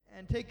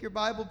take your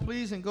Bible,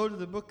 please, and go to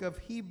the book of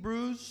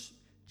Hebrews,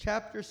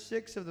 chapter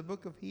 6 of the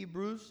book of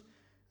Hebrews.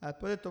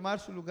 Puede tomar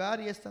su lugar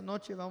y esta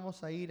noche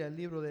vamos a ir al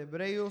libro de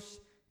Hebreos,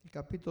 el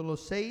capítulo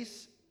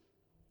 6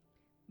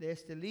 de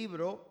este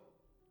libro.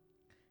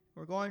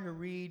 We're going to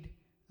read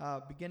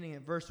beginning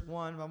at verse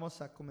 1. Vamos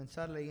a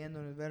comenzar leyendo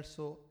en el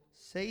verso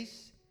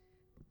 6.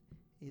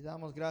 Y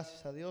damos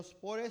gracias a Dios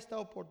por esta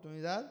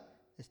oportunidad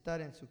de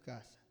estar en su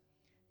casa.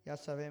 Ya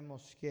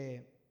sabemos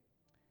que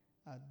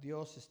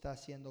Dios está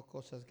haciendo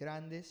cosas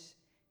grandes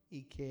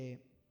y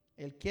que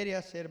Él quiere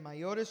hacer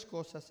mayores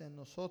cosas en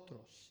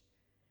nosotros.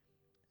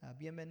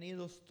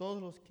 Bienvenidos todos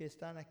los que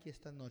están aquí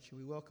esta noche.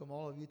 We welcome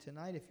all of you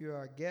tonight. If you're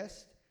our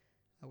guest,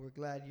 we're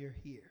glad you're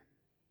here.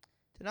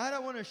 Tonight I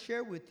want to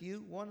share with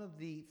you one of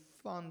the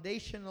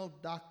foundational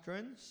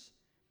doctrines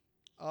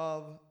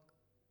of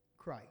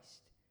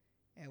Christ.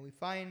 And we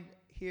find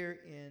here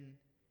in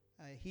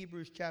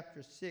Hebrews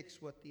chapter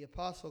 6 what the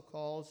apostle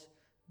calls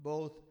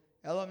both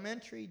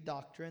elementary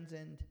doctrines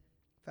and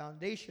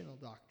foundational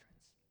doctrines.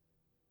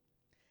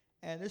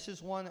 And this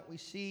is one that we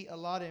see a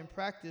lot in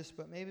practice,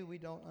 but maybe we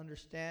don't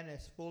understand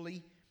as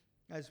fully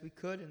as we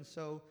could. And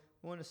so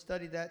we want to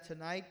study that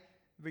tonight,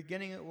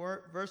 beginning at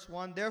verse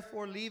 1.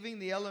 Therefore, leaving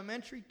the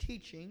elementary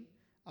teaching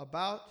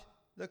about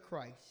the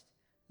Christ,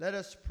 let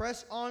us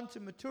press on to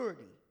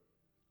maturity,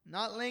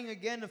 not laying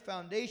again the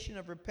foundation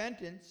of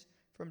repentance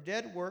from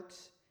dead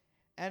works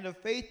and of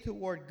faith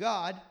toward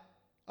God,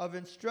 of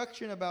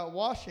instruction about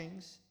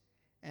washings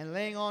and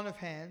laying on of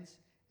hands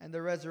and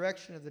the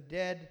resurrection of the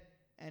dead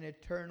and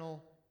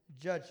eternal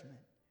judgment.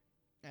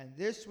 And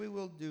this we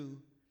will do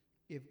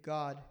if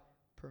God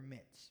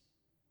permits.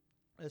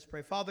 Let's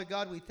pray. Father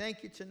God, we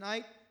thank you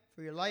tonight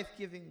for your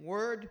life-giving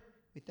word.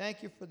 We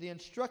thank you for the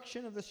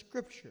instruction of the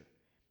Scripture.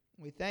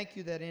 We thank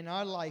you that in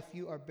our life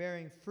you are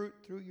bearing fruit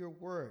through your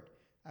word.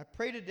 I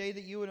pray today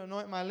that you would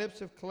anoint my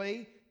lips of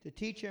clay to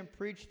teach and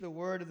preach the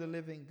word of the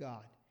living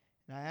God.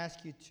 And I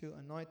ask you to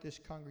anoint this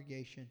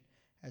congregation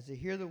as they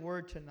hear the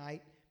word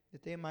tonight,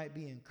 that they might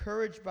be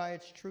encouraged by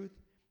its truth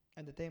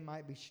and that they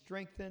might be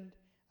strengthened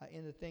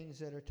in the things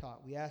that are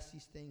taught. We ask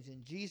these things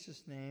in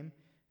Jesus' name,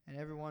 and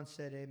everyone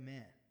said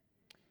amen.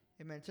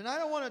 Amen. Tonight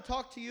I want to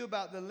talk to you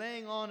about the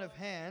laying on of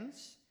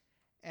hands,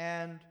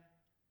 and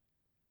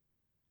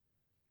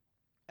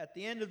at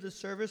the end of the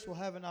service we'll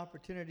have an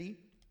opportunity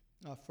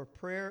for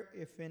prayer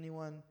if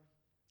anyone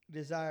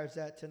desires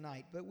that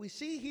tonight. But we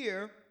see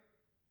here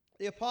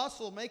the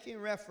apostle making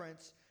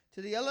reference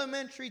to the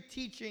elementary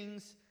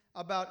teachings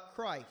about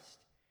Christ.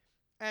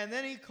 And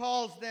then he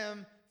calls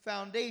them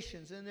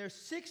foundations. And there's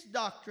 6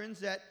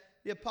 doctrines that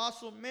the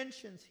apostle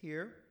mentions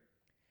here.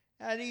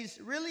 And he's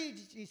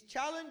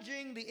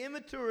challenging the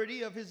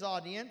immaturity of his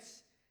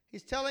audience.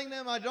 He's telling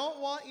them, I don't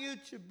want you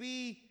to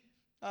be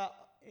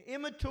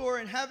immature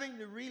and having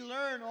to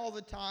relearn all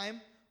the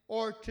time,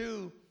 or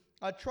to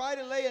try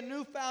to lay a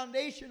new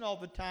foundation all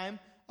the time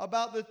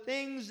about the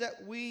things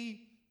that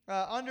we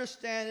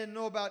understand and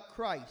know about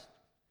Christ.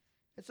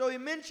 And so he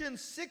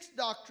mentions 6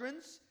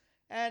 doctrines,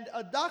 and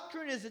a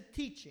doctrine is a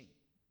teaching.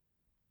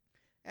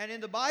 And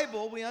in the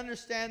Bible, we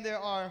understand there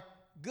are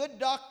good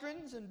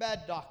doctrines and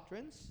bad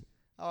doctrines,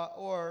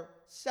 or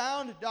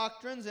sound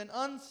doctrines and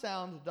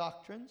unsound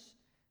doctrines.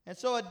 And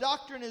so a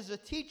doctrine is a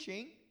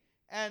teaching,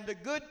 and the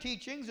good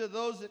teachings are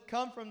those that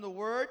come from the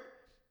Word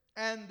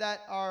and that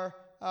are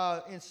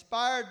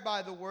inspired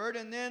by the Word.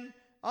 And then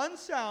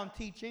unsound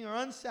teaching or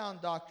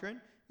unsound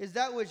doctrine is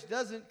that which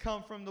doesn't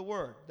come from the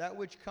Word, that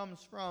which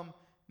comes from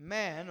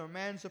man or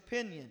man's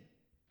opinion.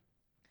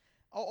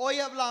 Hoy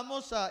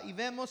hablamos y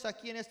vemos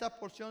aquí en esta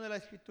porción de la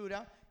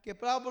Escritura que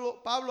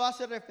Pablo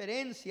hace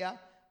referencia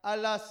a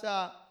las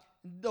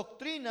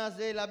doctrinas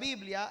de la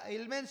Biblia.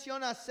 Él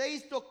menciona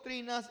 6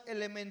 doctrinas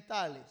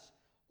elementales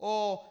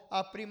o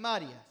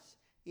primarias,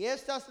 y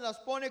estas las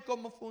pone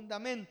como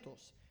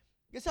fundamentos.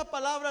 Esa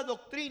palabra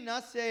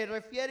doctrina se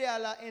refiere a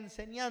la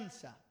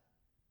enseñanza.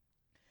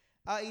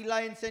 Y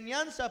la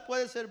enseñanza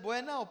puede ser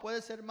buena o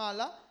puede ser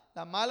mala.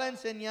 La mala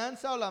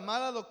enseñanza o la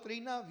mala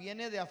doctrina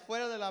viene de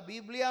afuera de la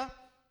Biblia,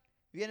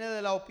 viene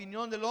de la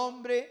opinión del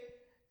hombre,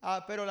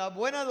 pero la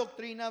buena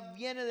doctrina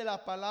viene de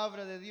la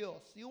palabra de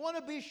Dios. You want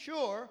to be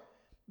sure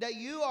that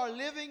you are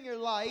living your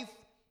life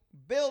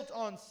built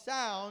on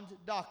sound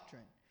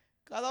doctrine.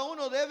 Cada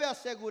uno debe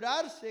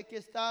asegurarse que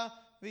está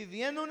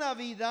viviendo una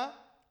vida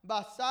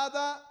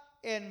basada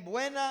en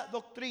buena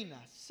doctrina,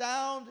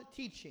 sound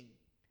teaching.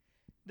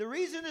 The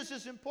reason this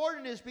is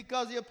important is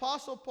because the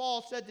Apostle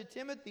Paul said to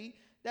Timothy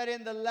that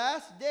in the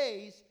last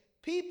days,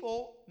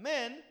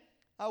 men,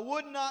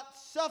 would not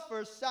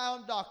suffer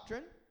sound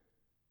doctrine.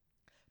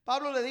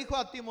 Pablo le dijo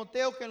a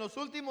Timoteo que en los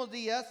últimos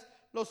días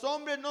los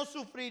hombres no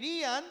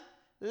sufrirían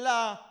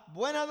la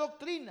buena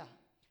doctrina,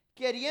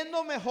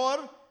 queriendo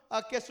mejor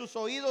que sus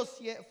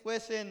oídos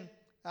fuesen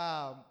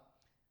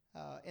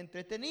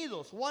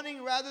entretenidos,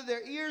 wanting rather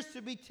their ears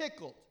to be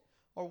tickled,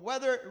 or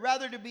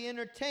rather to be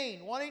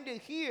entertained, wanting to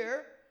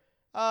hear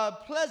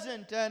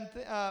pleasant and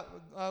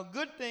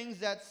good things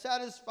that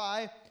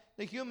satisfy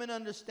the human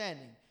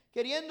understanding,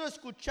 queriendo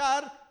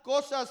escuchar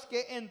cosas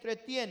que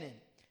entretienen.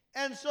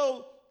 And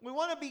so we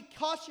want to be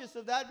cautious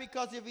of that,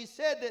 because if he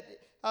said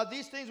that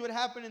these things would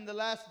happen in the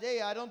last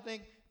day, I don't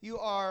think you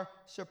are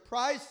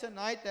surprised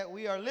tonight that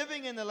we are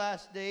living in the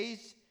last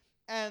days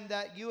and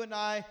that you and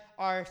I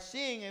are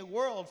seeing a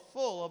world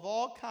full of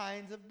all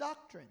kinds of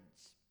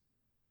doctrines,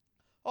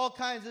 all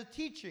kinds of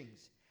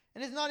teachings.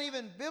 And it's not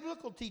even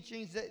biblical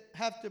teachings that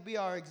have to be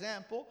our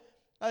example.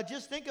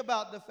 Just think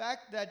about the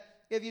fact that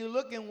if you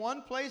look in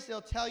one place,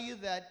 they'll tell you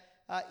that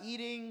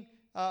eating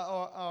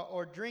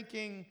or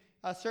drinking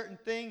a certain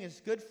thing is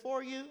good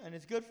for you and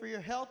it's good for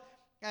your health.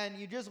 And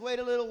you just wait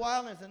a little while,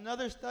 and there's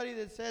another study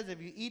that says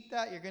if you eat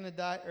that, you're going to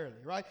die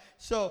early, right?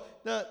 So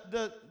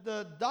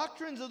the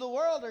doctrines of the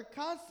world are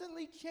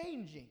constantly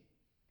changing.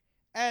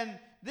 And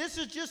this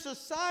is just a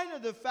sign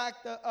of the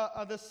fact,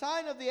 the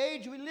sign of the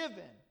age we live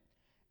in.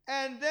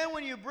 And then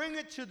when you bring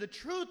it to the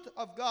truth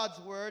of God's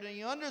word, and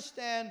you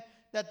understand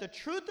that the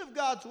truth of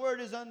God's word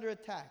is under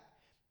attack,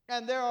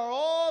 and there are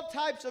all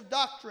types of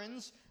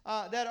doctrines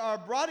that are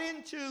brought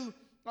into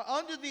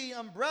under the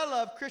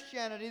umbrella of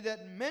Christianity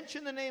that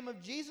mention the name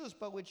of Jesus,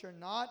 but which are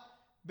not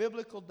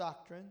biblical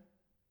doctrine.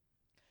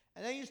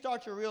 And then you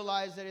start to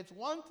realize that it's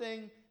one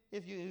thing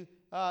if you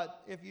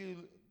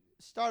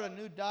start a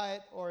new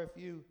diet, or if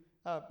you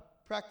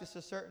practice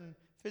a certain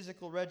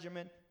physical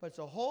regimen, but it's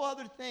a whole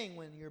other thing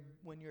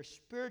when your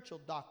spiritual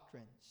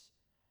doctrines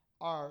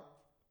are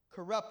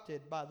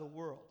corrupted by the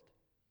world,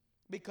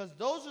 because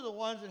those are the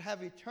ones that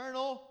have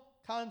eternal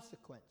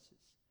consequences.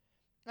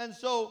 And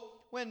so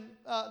when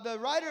the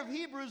writer of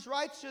Hebrews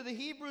writes to the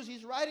Hebrews,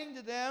 he's writing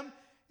to them,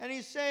 and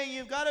he's saying,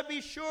 you've got to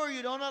be sure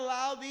you don't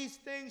allow these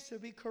things to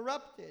be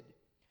corrupted,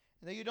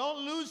 and that you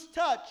don't lose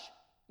touch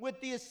with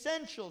the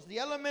essentials, the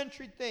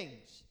elementary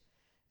things.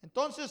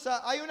 Entonces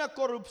hay una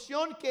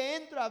corrupción que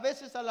entra a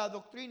veces a la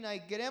doctrina,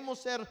 y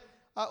queremos ser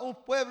un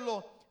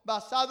pueblo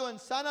basado en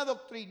sana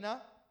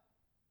doctrina.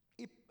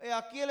 Y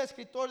aquí el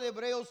escritor de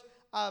Hebreos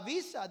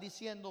avisa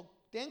diciendo,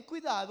 ten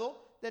cuidado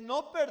de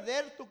no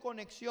perder tu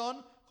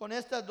conexión con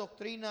estas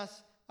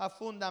doctrinas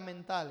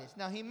fundamentales.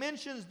 Now he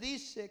mentions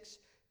these 6.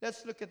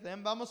 Let's look at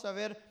them. Vamos a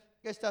ver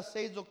estas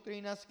 6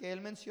 doctrinas que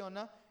él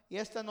menciona, y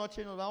esta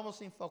noche nos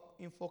vamos a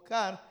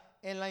enfocar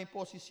en la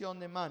imposición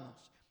de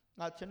manos.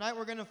 Tonight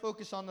we're going to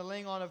focus on the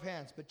laying on of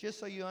hands, but just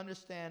so you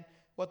understand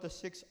what the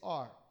 6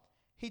 are.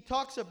 He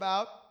talks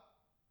about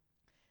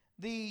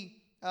the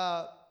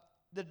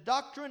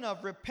doctrine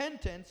of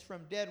repentance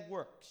from dead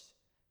works.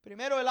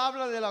 Primero él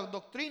habla de la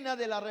doctrina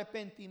del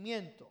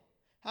arrepentimiento.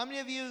 How many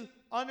of you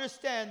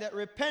understand that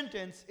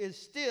repentance is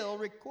still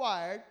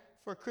required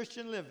for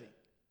Christian living?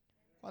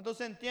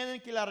 ¿Cuántos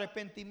entienden que el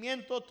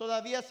arrepentimiento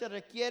todavía se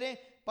requiere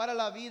para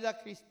la vida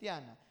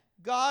cristiana?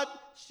 God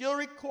still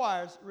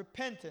requires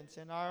repentance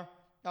in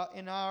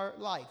our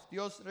life.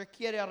 Dios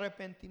requiere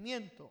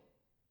arrepentimiento.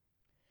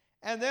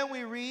 And then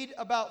we read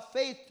about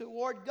faith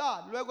toward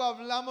God. Luego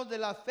hablamos de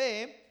la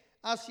fe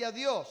hacia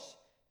Dios.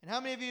 And how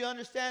many of you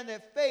understand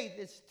that faith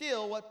is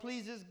still what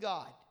pleases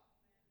God?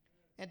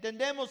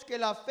 Entendemos que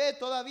la fe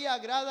todavía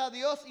agrada a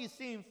Dios, y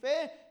sin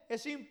fe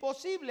es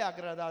imposible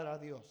agradar a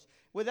Dios.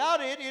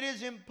 Without it, it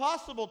is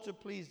impossible to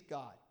please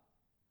God.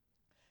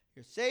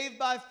 You're saved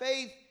by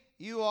faith.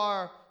 You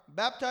are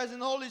baptized in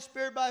the Holy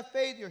Spirit by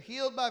faith. You're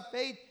healed by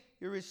faith.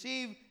 You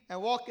receive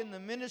and walk in the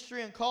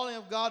ministry and calling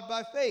of God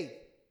by faith.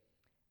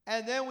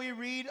 And then we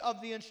read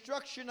of the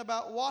instruction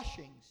about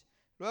washings.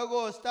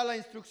 Luego está la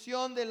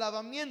instrucción de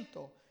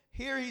lavamiento.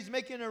 Here he's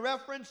making a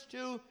reference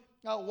to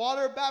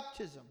water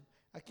baptism.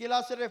 Aquí él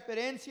hace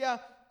referencia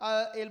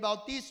al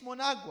bautismo en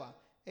agua,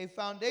 a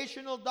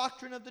foundational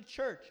doctrine of the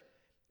church,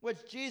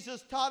 which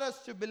Jesus taught us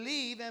to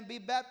believe and be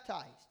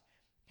baptized.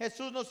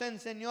 Jesús nos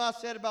enseñó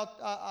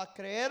a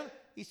creer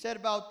y ser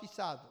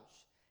bautizados.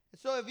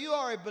 So if you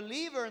are a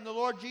believer in the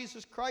Lord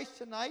Jesus Christ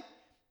tonight,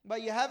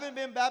 but you haven't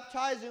been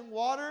baptized in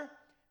water,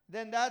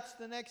 then that's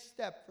the next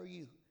step for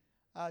you,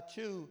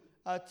 to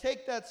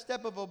take that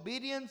step of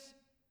obedience,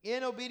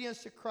 in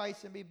obedience to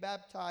Christ, and be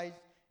baptized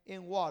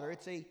in water.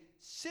 It's a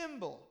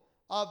symbol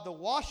of the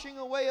washing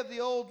away of the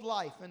old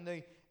life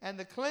and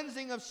the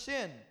cleansing of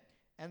sin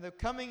and the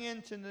coming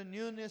into the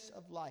newness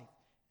of life.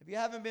 If you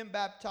haven't been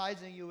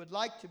baptized and you would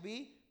like to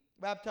be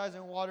baptized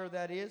in water,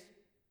 that is,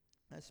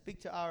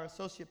 speak to our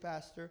associate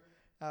pastor,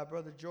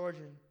 Brother George,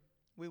 and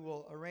we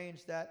will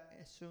arrange that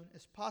as soon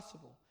as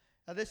possible.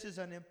 Now, this is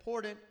an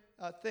important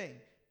thing.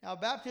 Now,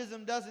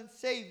 baptism doesn't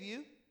save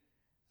you.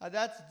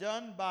 That's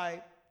done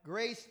by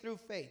grace through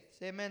faith.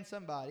 Say amen,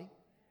 somebody.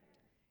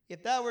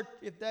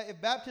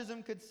 If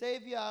baptism could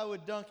save you, I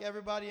would dunk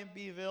everybody in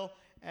Beeville,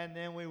 and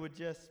then we would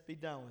just be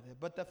done with it.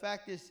 But the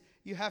fact is,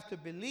 you have to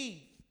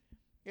believe.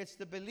 It's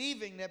the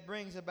believing that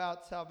brings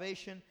about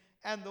salvation,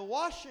 and the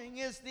washing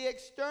is the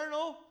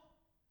external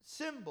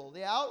symbol,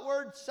 the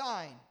outward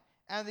sign,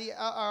 and the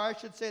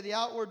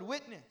outward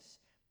witness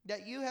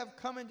that you have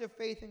come into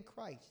faith in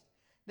Christ.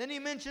 Then he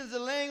mentions the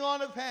laying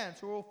on of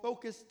hands, where we'll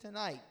focus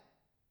tonight,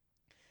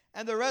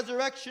 and the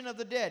resurrection of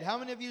the dead. How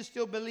many of you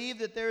still believe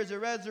that there is a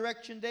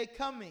resurrection day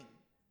coming?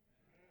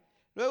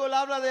 Luego él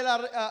habla de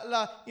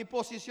la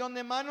imposición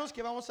de manos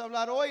que vamos a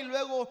hablar hoy.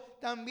 Luego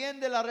también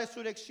de la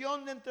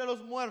resurrección de entre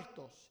los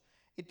muertos.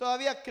 Y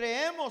todavía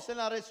creemos en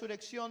la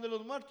resurrección de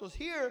los muertos.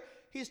 Here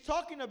he's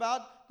talking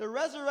about the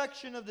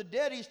resurrection of the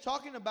dead. He's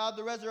talking about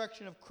the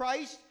resurrection of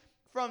Christ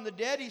from the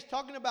dead. He's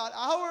talking about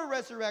our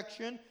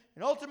resurrection.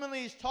 And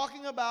ultimately he's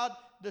talking about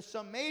the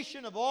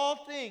summation of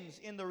all things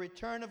in the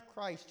return of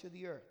Christ to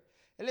the earth.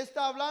 Él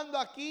está hablando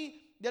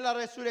aquí de la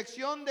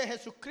resurrección de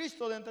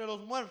Jesucristo de entre los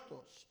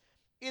muertos.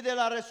 Y de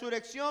la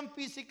resurrección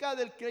física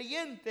del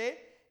creyente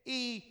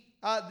y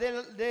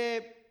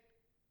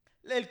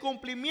el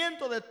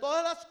cumplimiento de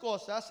todas las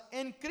cosas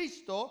en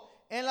Cristo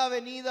en la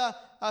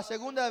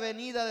segunda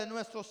venida de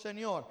nuestro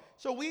Señor.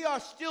 So we are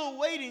still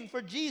waiting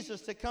for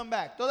Jesus to come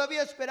back.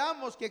 Todavía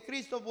esperamos que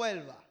Cristo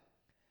vuelva.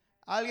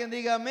 Alguien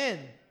diga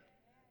amén.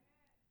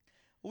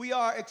 We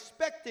are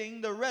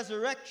expecting the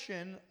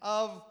resurrection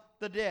of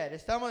the dead.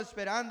 Estamos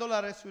esperando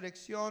la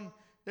resurrección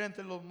de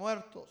entre los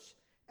muertos.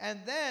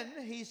 And then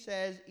he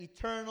says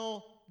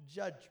eternal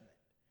judgment.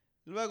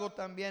 Luego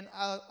también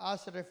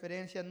hace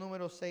referencia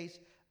número 6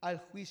 al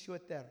juicio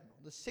eterno.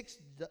 The sixth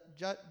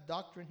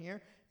doctrine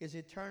here is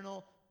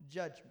eternal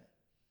judgment.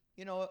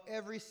 You know,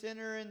 every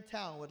sinner in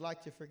town would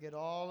like to forget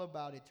all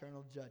about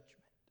eternal judgment.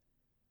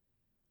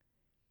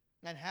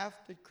 And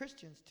half the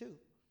Christians too.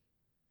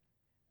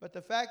 But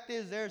the fact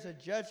is there's a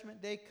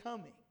judgment day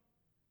coming.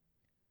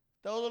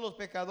 Todos los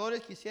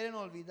pecadores quisieran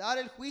olvidar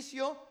el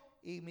juicio.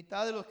 Y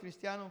mitad de los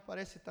cristianos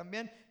parece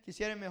también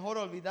quisieran mejor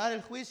olvidar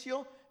el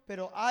juicio,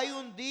 pero hay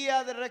un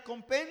día de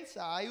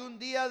recompensa, hay un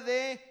día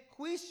de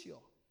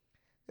juicio.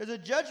 There's a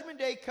judgment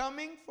day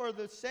coming for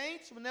the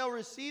saints when they'll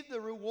receive the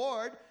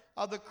reward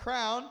of the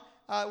crown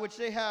which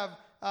they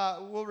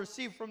will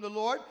receive from the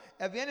Lord.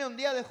 Viene un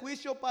día de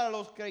juicio para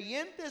los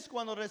creyentes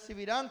cuando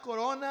recibirán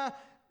corona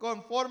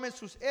conforme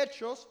sus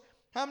hechos.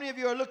 How many of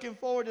you are looking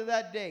forward to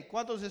that day?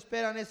 ¿Cuántos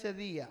esperan ese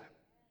día?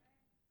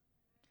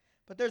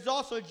 But there's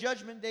also a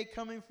judgment day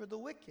coming for the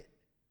wicked.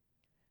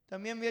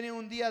 También viene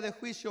un día de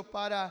juicio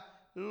para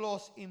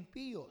los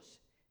impíos.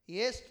 Y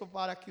esto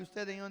para que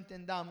ustedes y yo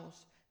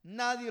entendamos,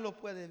 nadie lo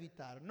puede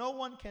evitar. No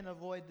one can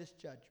avoid this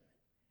judgment.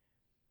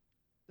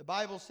 The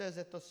Bible says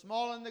that the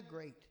small and the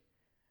great,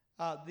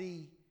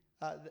 the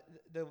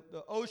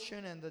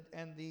ocean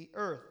and the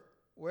earth,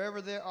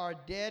 wherever there are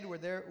dead,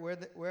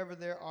 wherever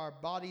there are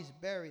bodies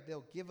buried,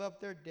 they'll give up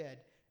their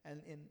dead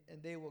and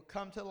they will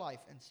come to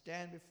life and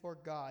stand before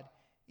God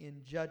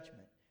in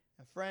judgment.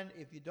 And friend,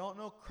 if you don't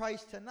know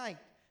Christ tonight,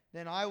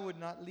 then I would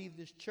not leave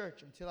this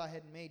church until I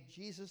had made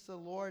Jesus the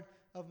Lord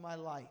of my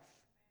life.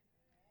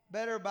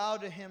 Better bow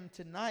to him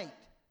tonight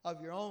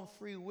of your own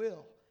free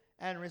will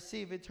and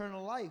receive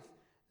eternal life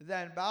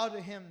than bow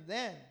to him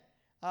then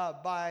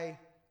by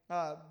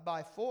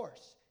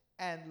force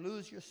and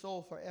lose your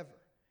soul forever.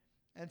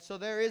 And so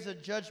there is a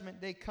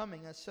judgment day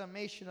coming, a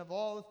summation of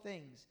all the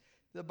things.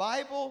 The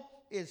Bible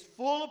is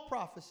full of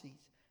prophecies.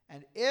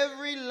 And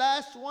every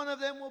last one of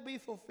them will be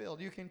fulfilled.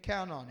 You can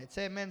count on it.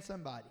 Say amen,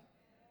 somebody.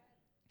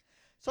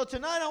 So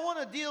tonight I want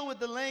to deal with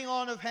the laying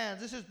on of hands.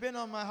 This has been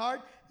on my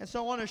heart, and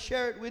so I want to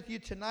share it with you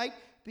tonight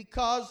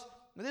because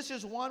this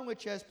is one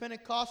which as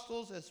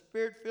Pentecostals, as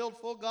Spirit-filled,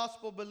 full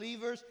gospel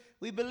believers,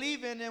 we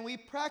believe in and we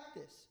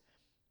practice.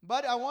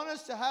 But I want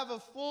us to have a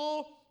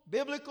full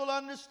biblical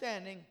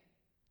understanding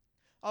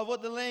of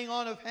what the laying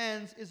on of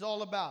hands is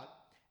all about.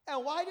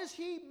 And why does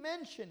he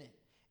mention it?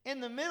 In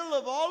the middle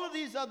of all of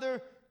these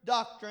other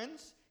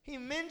doctrines, he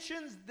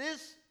mentions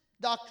this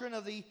doctrine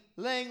of the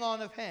laying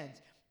on of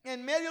hands.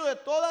 En medio de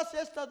todas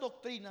estas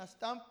doctrinas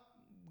tan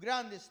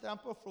grandes, tan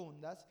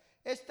profundas,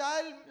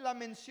 está la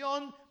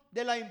mención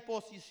de la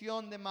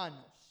imposición de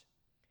manos.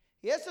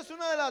 Y esta es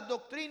una de las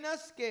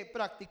doctrinas que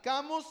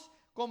practicamos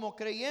como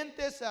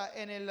creyentes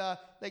en la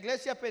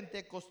iglesia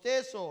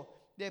pentecostés o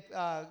de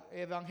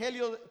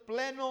evangelio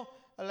pleno.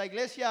 La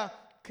iglesia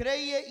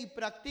cree y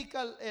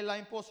practica la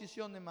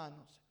imposición de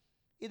manos.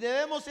 Y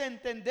debemos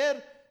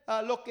entender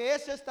lo que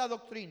es esta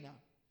doctrina.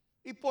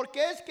 ¿Y por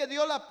qué es que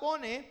Dios la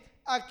pone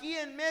aquí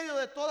en medio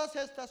de todas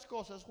estas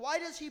cosas? Why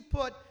does he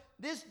put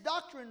this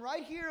doctrine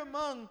right here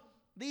among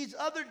these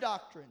other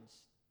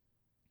doctrines?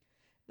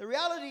 The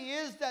reality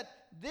is that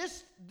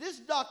this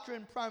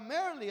doctrine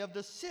primarily of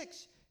the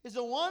six is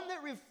the one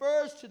that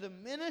refers to the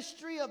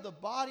ministry of the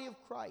body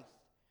of Christ.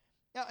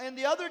 Now, in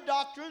the other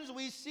doctrines,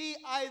 we see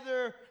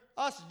either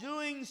us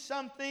doing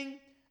something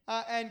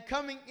and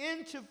coming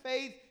into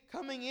faith,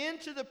 coming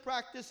into the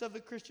practice of the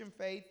Christian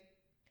faith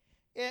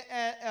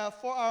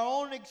for our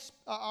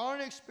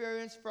own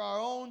experience, for our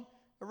own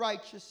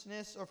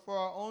righteousness, or for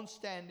our own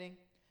standing.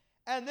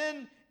 And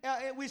then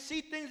we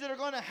see things that are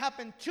going to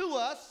happen to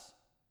us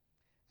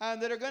and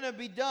that are going to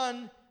be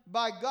done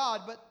by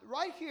God. But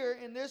right here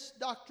in this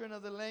doctrine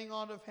of the laying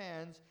on of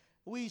hands,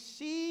 we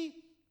see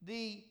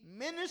the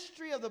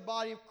ministry of the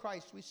body of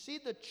Christ. We see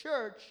the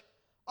church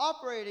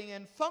operating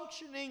and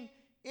functioning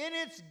in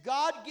its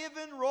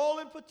God-given role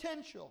and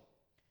potential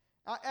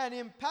and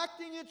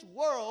impacting its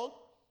world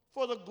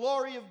for the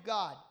glory of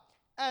God.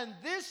 And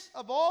this,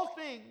 of all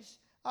things,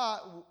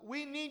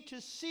 we need to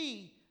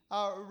see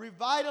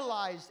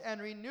revitalized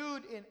and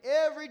renewed in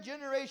every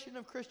generation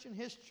of Christian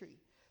history.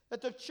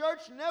 That the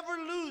church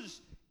never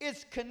lose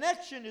its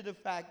connection to the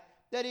fact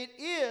that it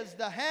is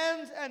the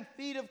hands and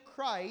feet of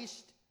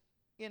Christ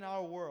in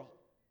our world.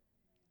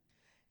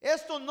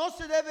 Esto no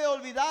se debe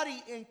olvidar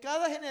y en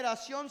cada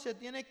generación se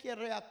tiene que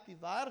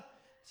reactivar,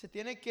 se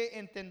tiene que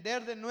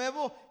entender de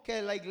nuevo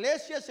que la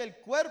iglesia es el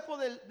cuerpo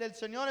del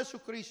Señor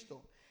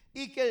Jesucristo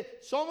y que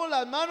somos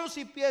las manos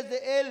y pies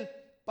de Él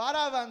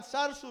para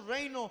avanzar su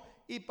reino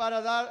y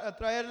para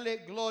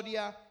traerle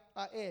gloria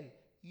a Él.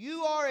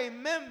 You are a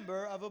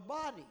member of a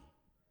body.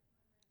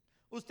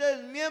 Usted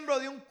es miembro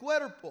de un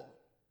cuerpo.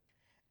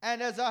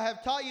 And as I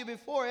have taught you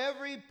before,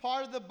 every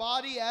part of the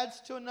body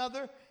adds to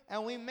another,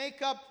 and we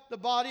make up the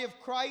body of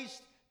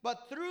Christ.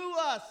 But through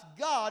us,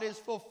 God is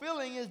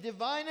fulfilling His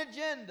divine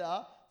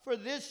agenda for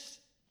this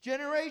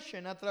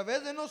generation. A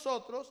través de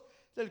nosotros,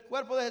 del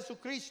cuerpo de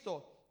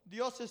Jesucristo,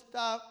 Dios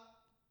está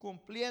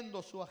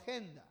cumpliendo su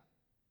agenda.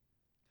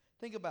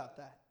 Think about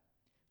that.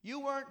 You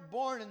weren't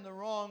born in the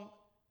wrong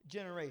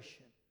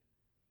generation.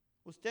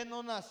 Usted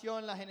no nació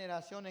en la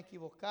generación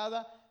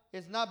equivocada.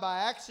 It's not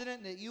by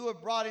accident that you were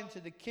brought into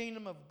the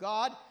kingdom of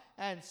God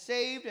and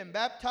saved and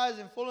baptized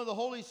and full of the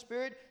Holy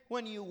Spirit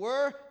when you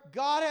were.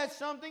 God has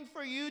something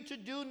for you to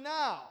do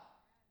now.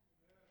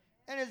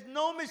 And it's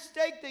no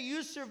mistake that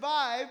you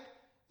survived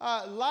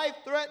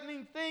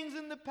life-threatening things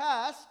in the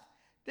past,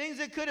 things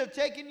that could have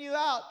taken you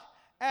out,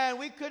 and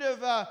we could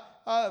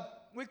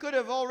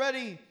have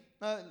already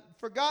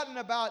forgotten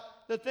about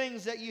the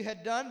things that you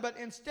had done. But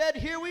instead,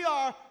 here we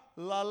are,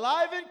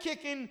 alive and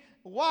kicking.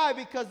 Why?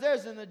 Because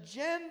there's an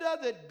agenda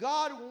that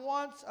God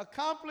wants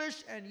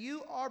accomplished, and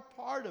you are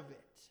part of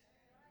it.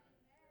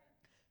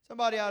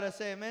 Somebody ought to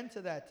say amen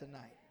to that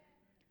tonight.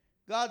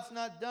 God's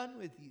not done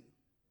with you.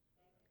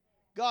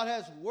 God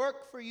has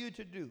work for you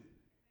to do.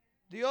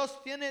 Dios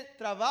tiene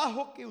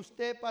trabajo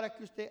para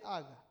que usted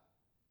haga.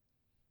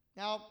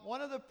 Now,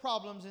 one of the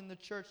problems in the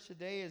church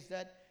today is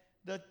that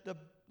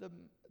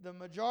the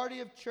majority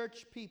of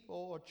church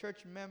people or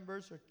church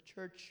members or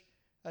church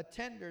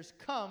attenders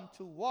come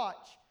to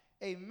watch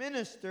a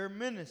minister.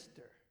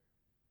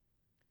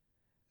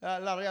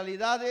 La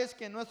realidad es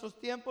que en nuestros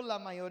tiempos la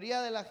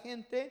mayoría de la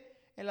gente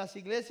en las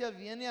iglesias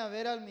viene a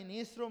ver al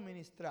ministro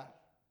ministrar.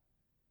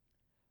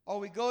 Or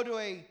we go to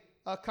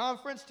a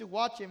conference to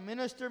watch a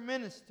minister.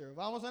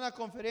 Vamos a una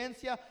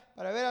conferencia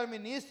para ver al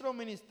ministro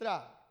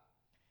ministrar.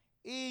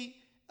 Y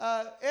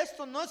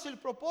esto no es el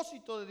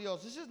propósito de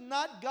Dios. This is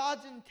not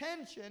God's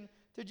intention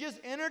to just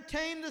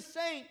entertain the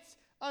saints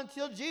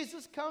until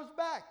Jesus comes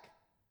back.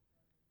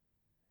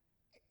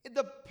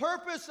 The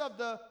purpose of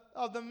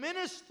the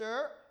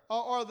minister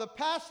or the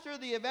pastor,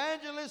 the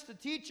evangelist, the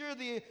teacher,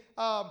 the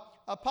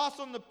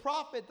apostle and the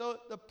prophet,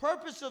 the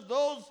purpose of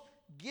those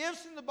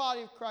gifts in the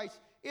body of Christ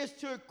is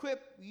to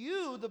equip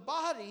you, the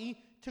body,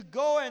 to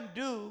go and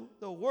do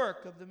the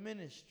work of the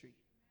ministry.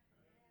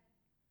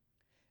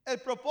 El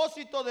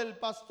propósito del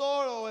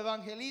pastor o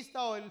evangelista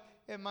o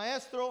el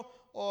maestro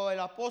o el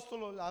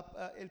apóstol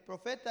o el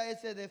profeta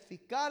es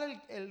edificar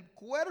el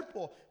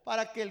cuerpo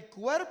para que el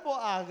cuerpo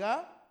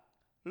haga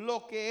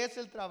lo que es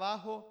el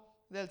trabajo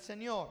del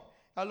Señor,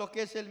 a lo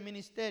que es el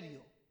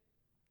ministerio.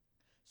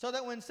 So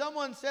that when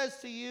someone says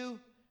to you,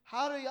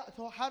 how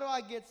do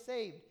I get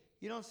saved?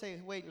 You don't say,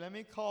 wait, let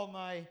me call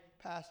my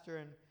pastor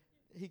and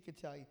he could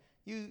tell you.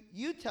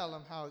 You tell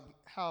them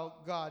how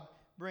God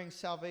brings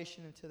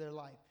salvation into their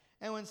life.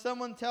 And when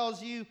someone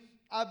tells you,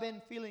 I've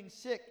been feeling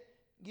sick,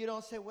 you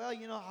don't say, well,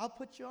 I'll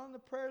put you on the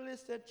prayer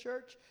list at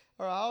church,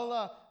 or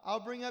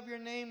I'll bring up your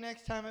name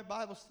next time at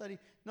Bible study.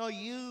 No,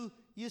 you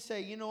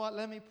say, you know what,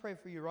 let me pray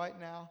for you right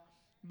now,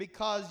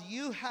 because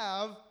you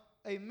have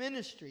a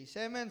ministry.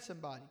 Say amen,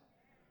 somebody.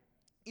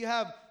 You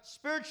have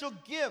spiritual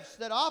gifts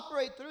that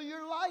operate through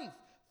your life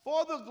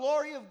for the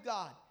glory of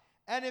God.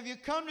 And if you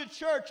come to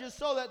church, it's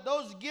so that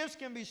those gifts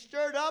can be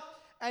stirred up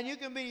and you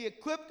can be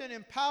equipped and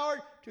empowered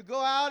to go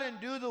out and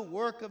do the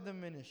work of the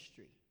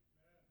ministry.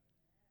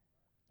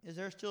 Is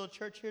there still a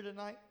church here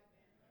tonight?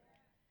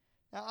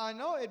 Now, I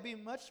know it'd be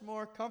much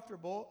more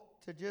comfortable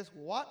to just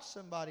watch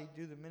somebody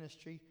do the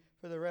ministry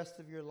for the rest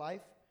of your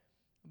life,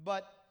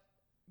 but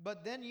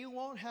then you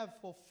won't have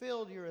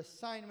fulfilled your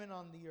assignment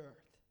on the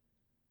earth.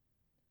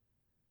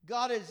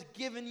 God has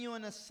given you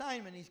an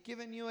assignment. He's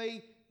given you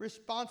a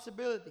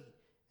responsibility,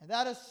 and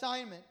that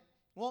assignment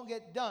won't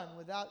get done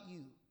without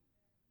you.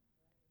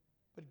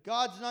 But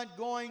God's not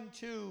going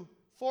to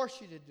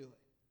force you to do it.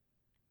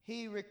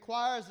 He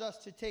requires us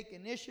to take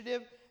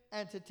initiative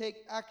and to take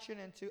action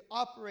and to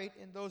operate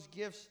in those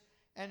gifts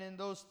and in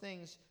those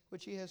things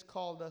which He has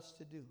called us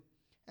to do.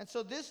 And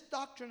so this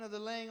doctrine of the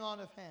laying on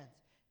of hands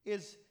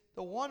is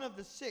the one of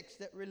the 6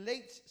 that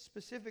relates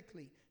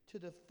specifically to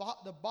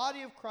the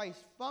body of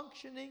Christ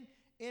functioning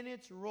in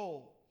its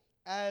role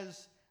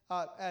as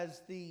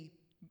the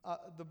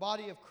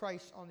body of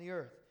Christ on the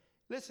earth.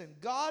 Listen,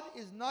 God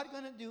is not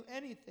going to do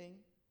anything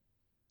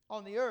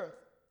on the earth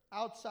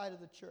outside of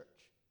the church.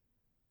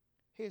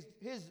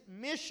 His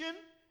mission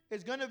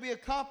is going to be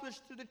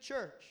accomplished through the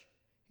church.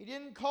 He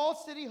didn't call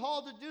City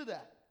Hall to do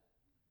that.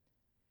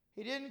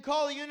 He didn't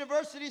call the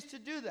universities to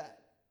do that.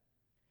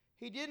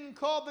 He didn't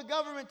call the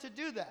government to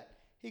do that.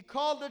 He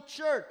called the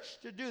church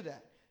to do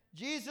that.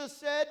 Jesus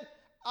said,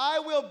 I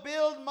will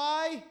build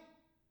my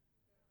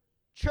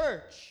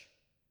church,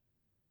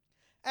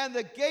 and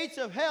the gates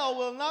of hell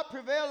will not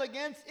prevail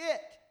against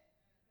it.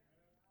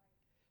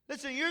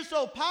 Listen, you're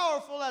so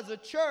powerful as a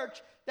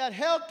church that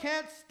hell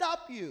can't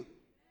stop you.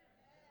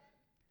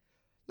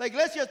 La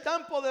iglesia es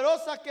tan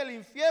poderosa que el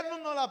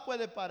infierno no la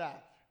puede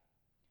parar.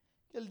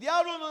 El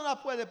diablo no la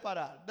puede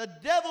parar. The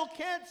devil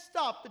can't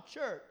stop the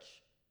church.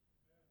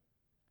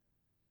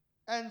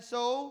 And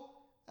so,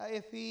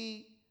 if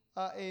he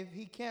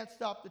can't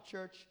stop the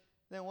church,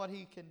 then what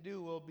he can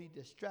do will be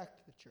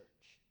distract the church.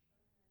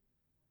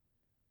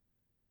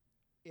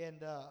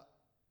 And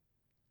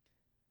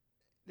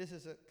this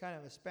is a kind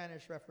of a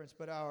Spanish reference,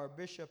 but our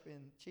bishop in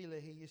Chile,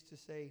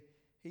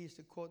 he used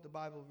to quote the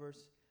Bible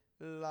verse,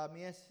 La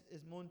mies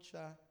es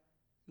mucha,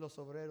 los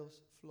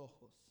obreros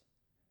flojos.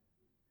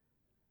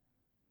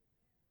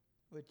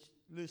 Which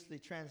loosely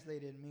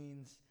translated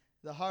means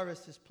the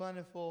harvest is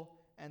plentiful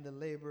and the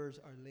laborers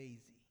are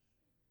lazy.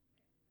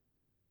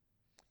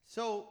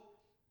 So,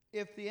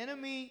 if the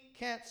enemy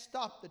can't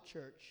stop the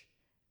church,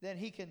 then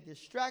he can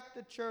distract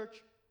the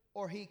church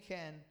or he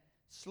can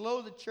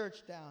slow the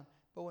church down.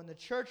 But when the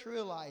church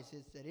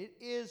realizes that it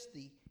is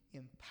the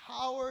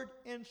empowered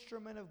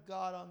instrument of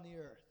God on the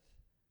earth,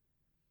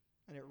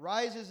 and it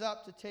rises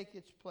up to take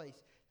its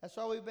place. That's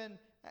why we've been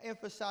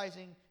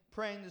emphasizing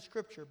praying the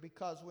scripture,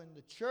 because when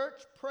the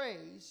church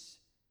prays,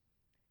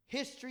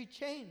 history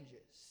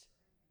changes.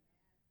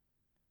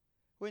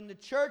 When the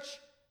church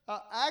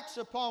acts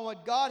upon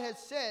what God has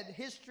said,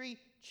 history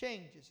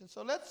changes. And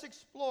so let's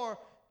explore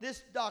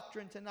this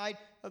doctrine tonight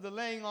of the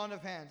laying on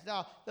of hands.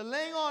 Now, the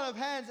laying on of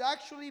hands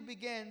actually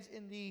begins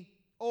in the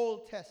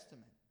Old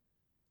Testament.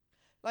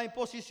 La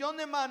imposición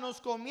de manos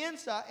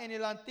comienza en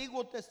el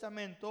Antiguo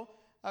Testamento.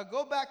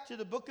 Go back to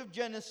the book of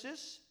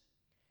Genesis.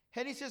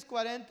 Génesis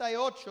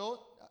 48.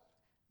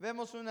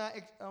 Vemos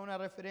una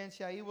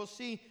referencia ahí. We'll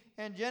see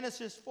in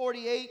Genesis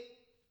 48,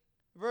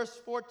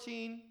 verse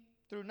 14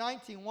 through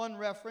 19, one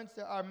reference.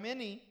 There are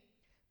many,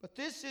 but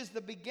this is the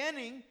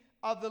beginning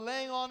of the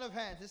laying on of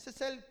hands. This is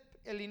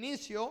el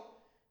inicio.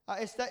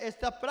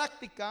 Esta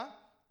práctica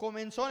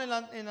comenzó en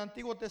el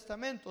Antiguo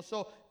Testamento.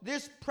 So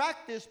this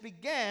practice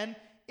began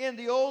in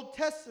the Old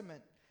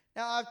Testament.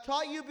 Now, I've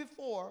taught you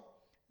before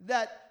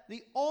that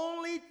the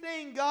only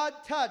thing God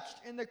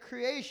touched in the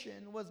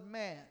creation was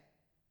man.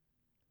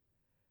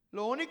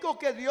 Lo único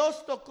que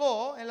Dios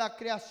tocó en la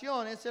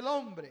creación es el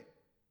hombre.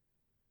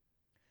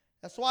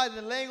 That's why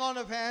the laying on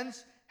of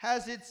hands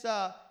has its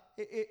a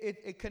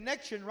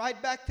connection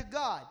right back to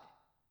God.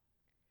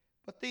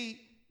 But the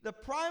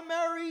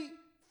primary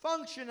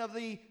function of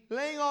the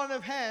laying on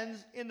of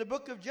hands in the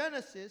book of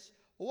Genesis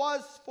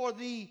was for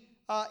the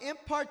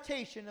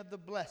impartation of the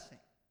blessing.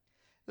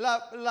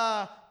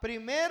 La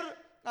primer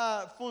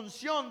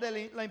función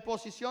de la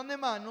imposición de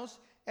manos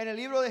en el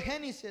libro de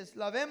Génesis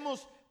la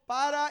vemos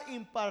para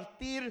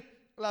impartir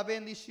la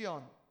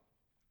bendición.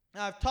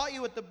 Now, I've taught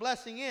you what the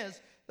blessing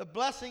is. The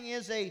blessing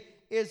is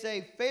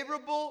a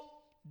favorable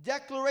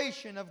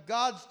declaration of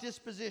God's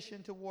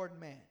disposition toward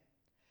man.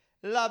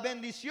 La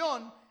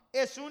bendición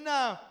es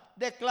una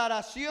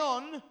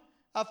declaración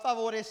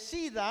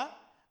favorecida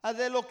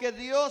de lo que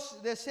Dios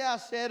desea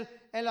hacer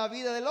en la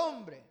vida del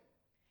hombre.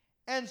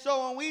 And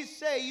so when we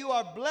say you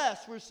are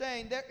blessed, we're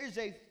saying there is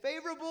a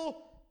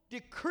favorable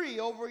decree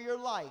over your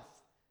life,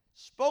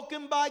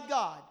 spoken by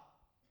God,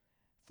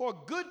 for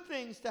good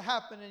things to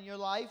happen in your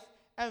life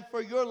and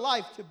for your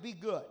life to be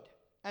good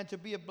and to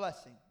be a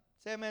blessing.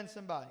 Say amen,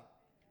 somebody.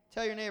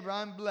 Tell your neighbor,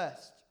 I'm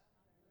blessed.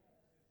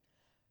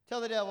 Tell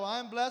the devil,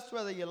 I'm blessed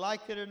whether you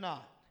like it or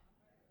not.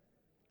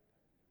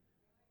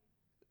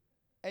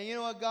 And you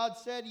know what God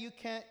said? You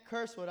can't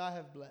curse what I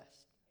have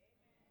blessed.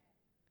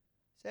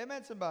 Say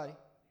amen, somebody.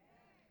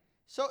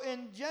 So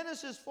in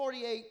Genesis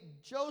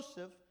 48,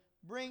 Joseph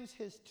brings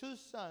his two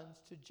sons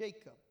to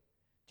Jacob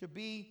to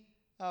be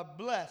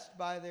blessed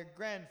by their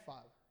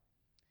grandfather.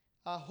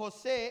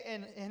 José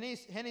en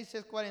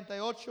Génesis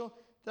 48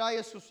 trae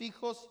a sus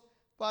hijos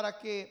para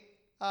que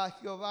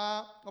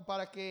Jehová o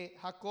para que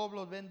Jacob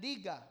los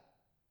bendiga.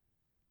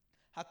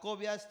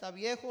 Jacob ya está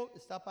viejo,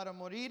 está para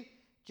morir.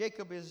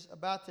 Jacob is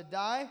about to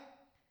die.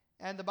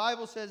 And the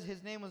Bible says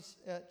his name was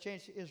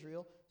changed to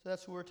Israel. So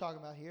that's who we're talking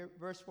about here.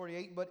 Verse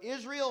 48. But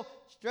Israel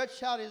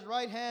stretched out his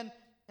right hand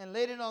and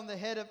laid it on the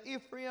head of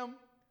Ephraim,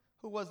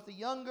 who was the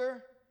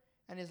younger,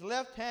 and his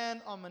left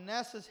hand on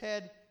Manasseh's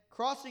head,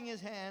 crossing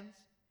his hands,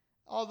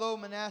 although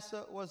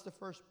Manasseh was the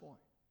firstborn.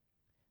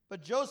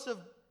 But Joseph,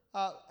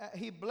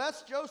 he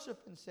blessed Joseph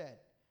and said,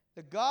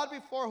 the God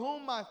before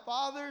whom my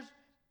fathers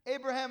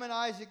Abraham and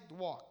Isaac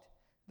walked,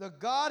 the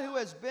God who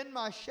has been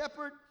my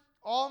shepherd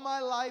all my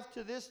life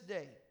to this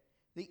day,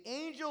 the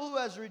angel who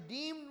has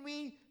redeemed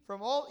me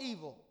from all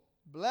evil,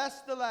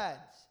 bless the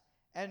lads,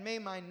 and may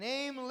my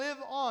name live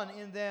on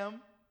in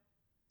them,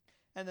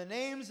 and the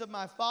names of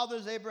my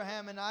fathers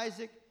Abraham and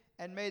Isaac,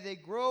 and may they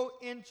grow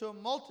into a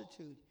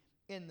multitude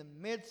in the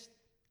midst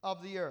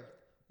of the earth.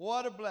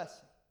 What a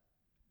blessing.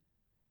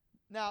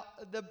 Now,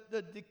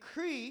 the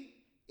decree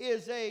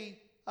is a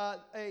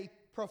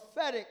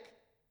prophetic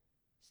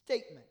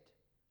statement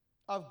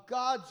of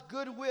God's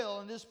goodwill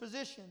and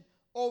disposition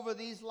over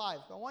these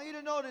lives. I want you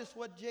to notice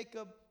what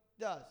Jacob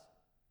does.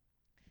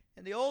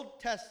 In the Old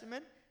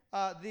Testament,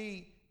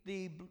 the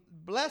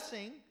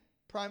blessing,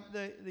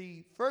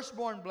 the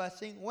firstborn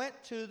blessing, went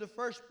to the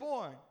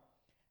firstborn.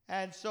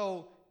 And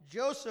so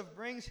Joseph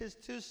brings his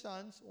two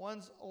sons,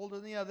 one's older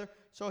than the other,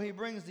 so he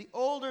brings the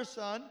older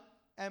son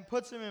and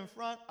puts him in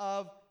front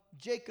of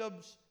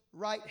Jacob's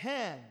right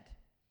hand.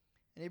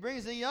 And he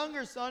brings the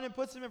younger son and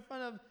puts him in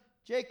front of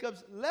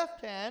Jacob's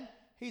left hand.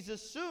 He's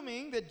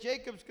assuming that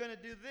Jacob's going to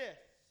do this.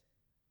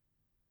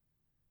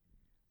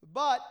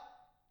 But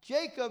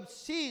Jacob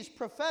sees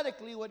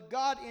prophetically what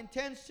God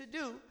intends to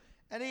do,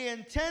 and he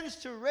intends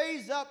to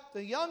raise up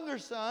the younger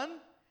son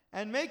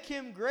and make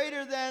him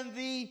greater than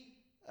the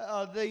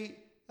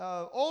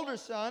older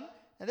son.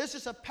 And this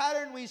is a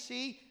pattern we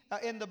see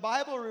in the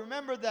Bible.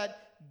 Remember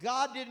that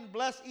God didn't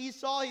bless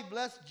Esau, he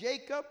blessed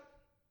Jacob.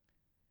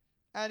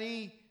 And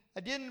he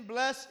didn't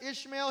bless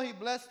Ishmael, he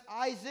blessed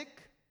Isaac.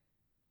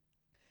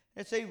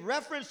 It's a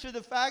reference to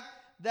the fact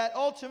that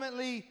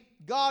ultimately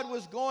God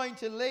was going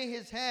to lay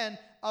his hand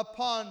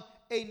upon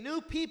a new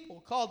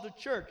people called the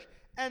church.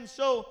 And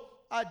so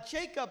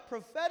Jacob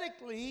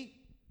prophetically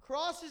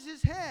crosses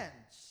his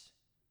hands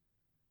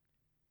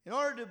in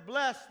order to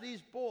bless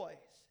these boys.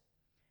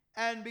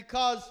 And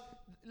because,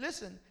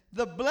 listen,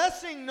 the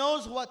blessing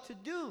knows what to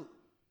do.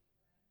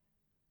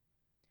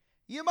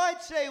 You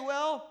might say,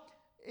 well,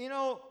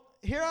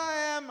 here I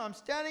am, I'm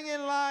standing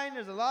in line,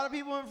 there's a lot of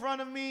people in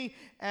front of me,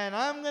 and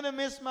I'm going to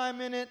miss my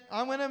minute,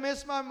 I'm going to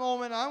miss my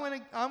moment,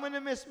 I'm going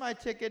to miss my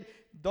ticket.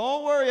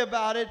 Don't worry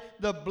about it.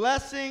 The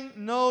blessing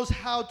knows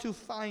how to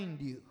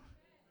find you.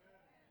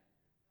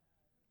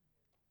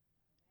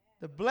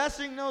 The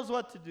blessing knows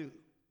what to do.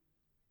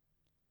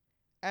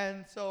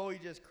 And so he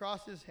just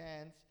crosses his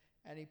hands,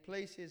 and he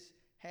places his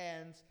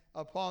hands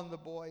upon the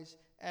boys,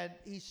 and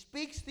he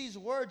speaks these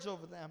words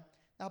over them.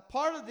 Now,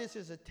 part of this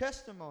is a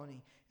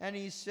testimony, and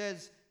he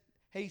says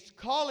he's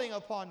calling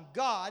upon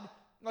God.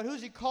 But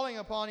who's he calling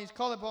upon? He's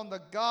calling upon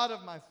the God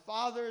of my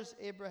fathers,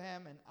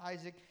 Abraham and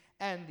Isaac,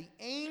 and the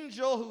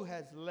angel who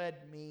has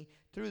led me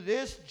through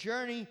this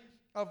journey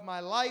of my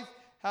life,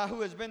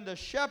 who has been the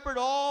shepherd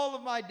all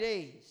of my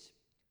days.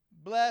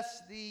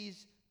 Bless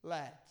these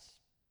lads.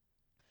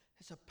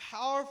 It's a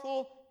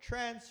powerful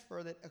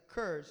transfer that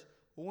occurs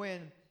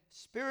when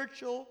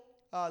spiritual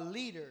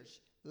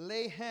leaders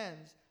lay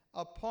hands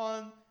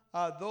upon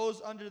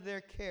those under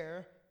their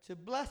care to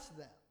bless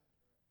them.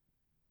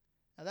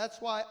 Now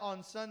that's why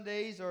on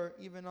Sundays or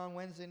even on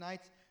Wednesday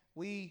nights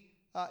we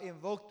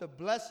invoke the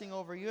blessing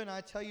over you, and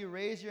I tell you,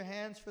 raise your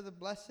hands for the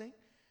blessing.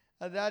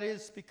 That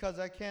is because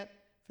I can't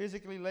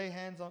physically lay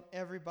hands on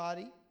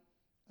everybody.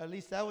 At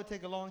least that would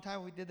take a long time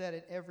if we did that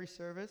at every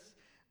service.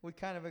 We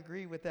kind of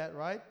agree with that,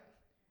 right?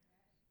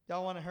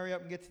 Y'all want to hurry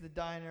up and get to the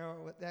diner.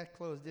 That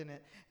closed, didn't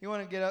it? You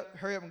want to get up,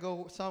 hurry up and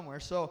go somewhere.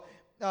 So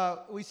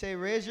we say,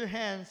 raise your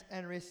hands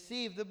and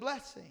receive the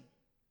blessing.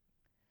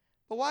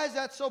 But why is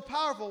that so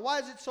powerful? Why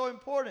is it so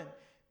important?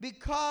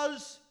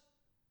 Because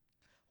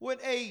when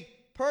a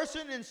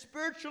person in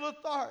spiritual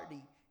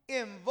authority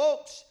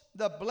invokes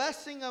the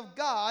blessing of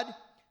God,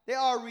 they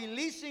are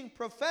releasing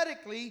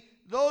prophetically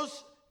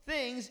those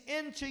things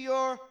into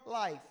your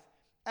life.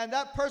 And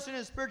that person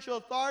in spiritual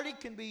authority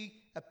can be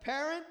a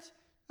parent,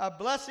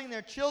 blessing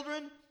their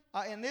children.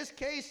 In this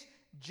case,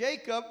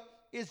 Jacob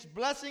is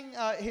blessing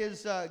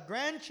his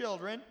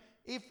grandchildren,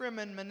 Ephraim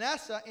and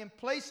Manasseh, in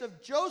place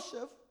of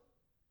Joseph,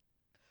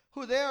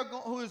 they're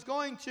going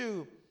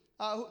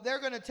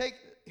to take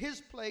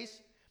his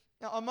place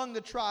among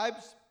the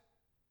tribes.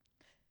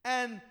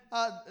 And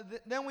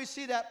then we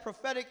see that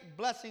prophetic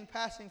blessing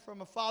passing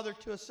from a father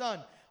to a son.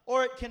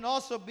 Or it can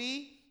also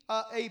be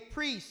a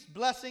priest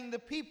blessing the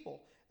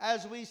people,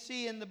 as we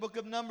see in the book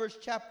of Numbers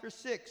chapter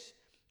 6.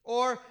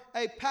 Or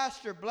a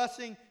pastor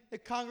blessing the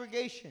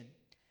congregation.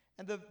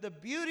 And the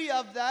beauty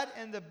of that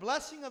and the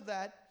blessing of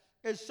that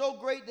is so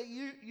great that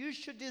you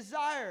should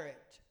desire it.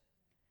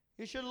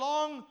 You should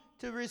long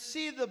to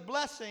receive the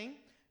blessing,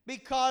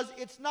 because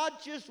it's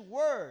not just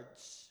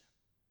words.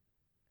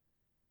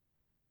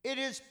 It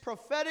is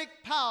prophetic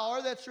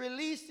power that's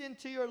released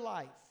into your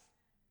life.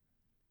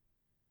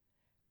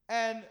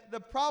 And the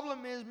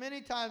problem is,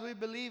 many times we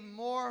believe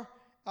more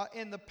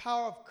in the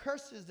power of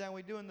curses than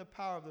we do in the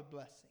power of the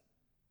blessing.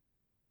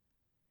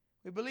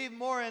 We believe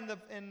more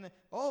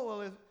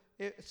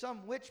if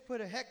some witch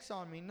put a hex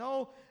on me.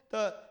 No,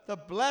 the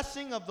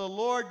blessing of the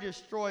Lord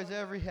destroys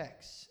every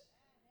hex,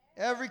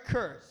 every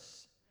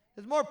curse.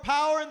 There's more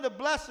power in the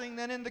blessing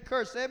than in the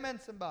curse. Amen,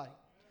 somebody.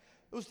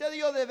 Usted y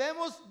yo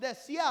debemos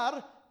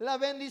desear la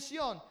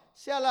bendición. O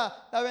sea,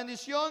 la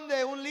bendición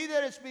de un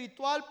líder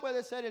espiritual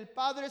puede ser el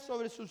padre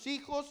sobre sus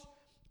hijos,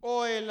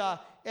 o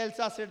el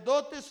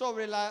sacerdote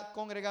sobre la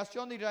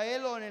congregación de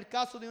Israel, o en el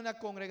caso de una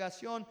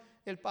congregación,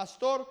 el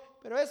pastor.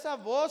 Pero esa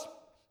voz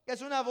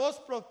Es una voz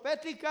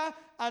profética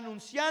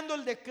anunciando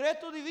el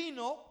decreto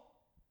divino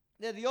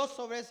de Dios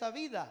sobre esa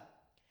vida.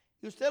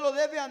 Y usted lo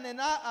debe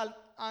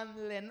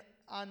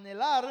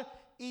anhelar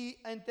y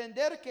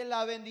entender que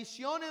la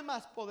bendición es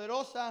más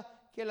poderosa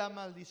que la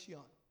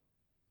maldición.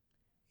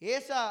 Y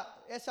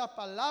esa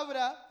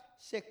palabra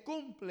se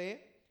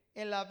cumple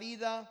en la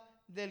vida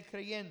del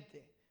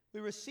creyente. We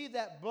receive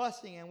that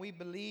blessing and we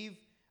believe,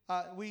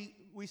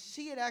 we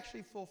see it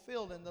actually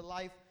fulfilled in the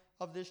life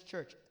of this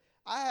church.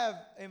 I have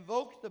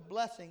invoked the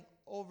blessing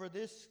over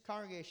this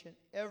congregation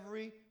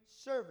every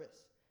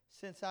service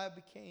since I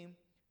became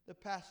the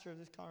pastor of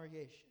this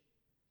congregation.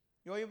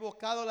 Yo he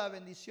invocado la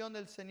bendición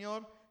del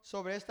Señor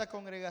sobre esta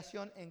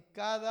congregación en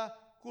cada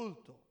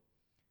culto.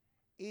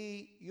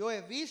 Y yo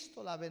he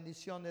visto la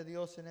bendición de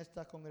Dios en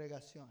esta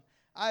congregación.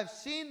 I've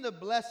seen the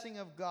blessing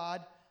of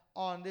God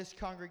on this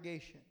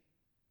congregation.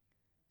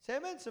 Say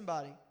amen,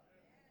 somebody.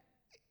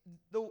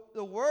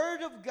 The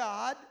word of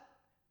God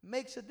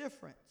makes a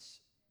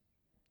difference.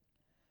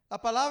 La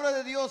palabra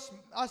de Dios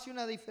hace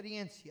una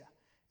diferencia.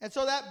 And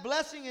so that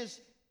blessing is,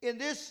 in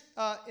this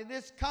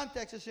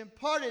context, is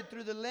imparted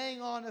through the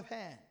laying on of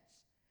hands.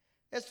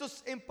 Esto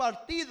es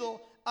impartido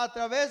a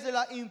través de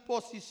la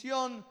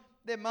imposición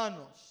de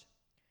manos.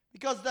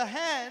 Because the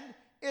hand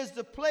is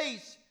the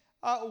place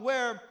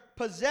where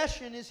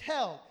possession is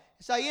held.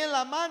 Es ahí en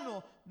la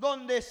mano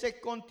donde se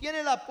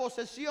contiene la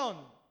posesión.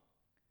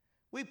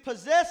 We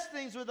possess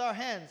things with our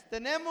hands.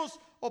 Tenemos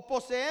o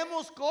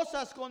poseemos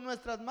cosas con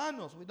nuestras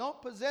manos. We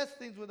don't possess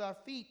things with our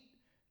feet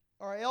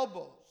or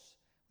elbows.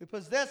 We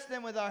possess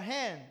them with our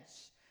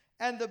hands.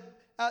 And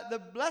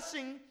the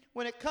blessing,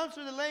 when it comes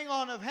to the laying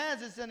on of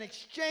hands, is an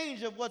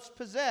exchange of what's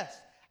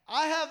possessed.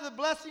 I have the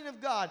blessing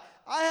of God.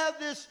 I have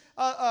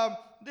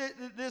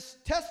this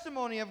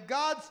testimony of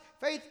God's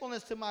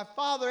faithfulness to my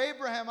father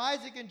Abraham,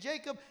 Isaac, and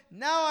Jacob.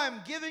 Now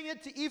I'm giving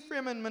it to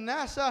Ephraim and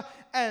Manasseh,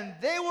 and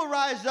they will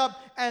rise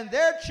up, and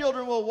their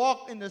children will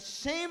walk in the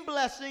same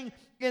blessing,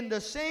 in the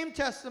same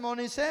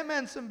testimony. Say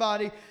amen,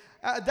 somebody.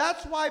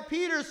 That's why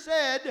Peter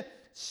said,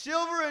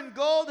 silver and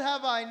gold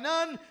have I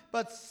none,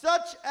 but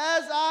such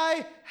as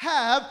I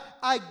have,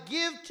 I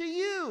give to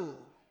you.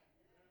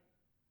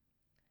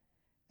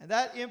 And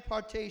that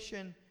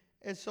impartation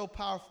is so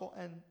powerful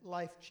and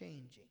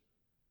life-changing.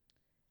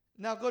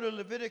 Now go to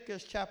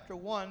Leviticus chapter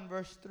 1,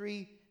 verse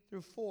 3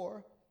 through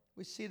 4.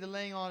 We see the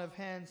laying on of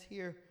hands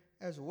here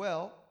as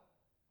well.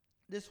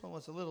 This one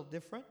was a little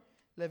different.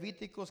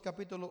 Levíticos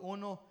capítulo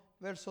 1,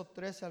 verso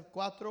 3 al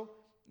 4.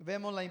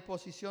 Vemos la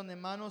imposición de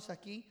manos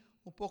aquí,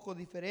 un poco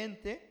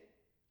diferente.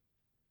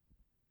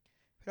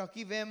 Pero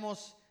aquí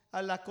vemos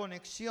a la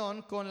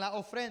conexión con la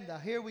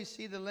ofrenda. Here we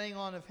see the laying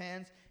on of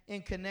hands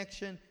in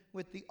connection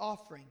with the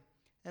offering.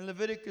 In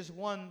Leviticus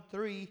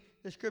 1:3,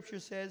 the scripture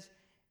says,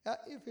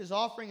 if his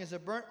offering is a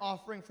burnt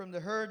offering from the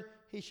herd,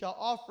 he shall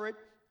offer it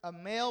a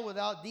male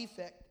without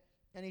defect,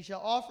 and he shall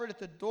offer it at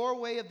the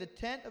doorway of the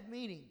tent of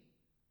meeting,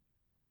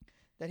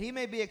 that he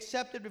may be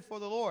accepted before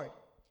the Lord.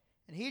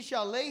 And he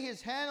shall lay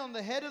his hand on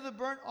the head of the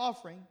burnt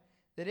offering,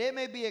 that it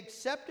may be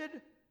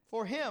accepted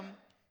for him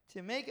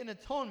to make an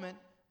atonement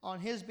on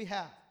his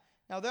behalf.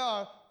 Now there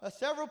are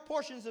several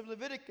portions of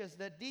Leviticus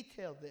that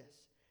detail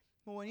this.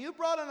 But when you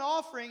brought an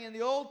offering in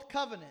the old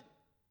covenant,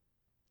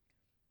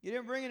 you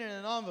didn't bring it in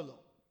an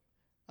envelope.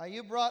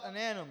 You brought an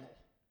animal,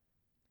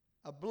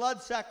 a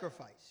blood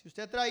sacrifice. Si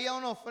usted traía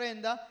una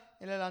ofrenda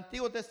en el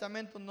Antiguo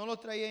Testamento, no lo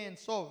traía en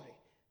sobre.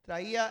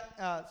 Traía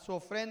su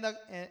ofrenda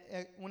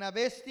una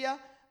bestia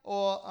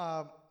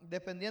o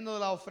dependiendo de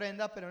la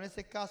ofrenda, pero en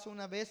este caso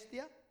una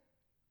bestia.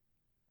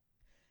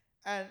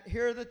 And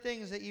here are the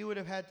things that you would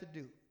have had to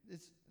do.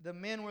 The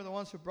men were the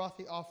ones who brought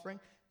the offering.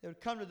 They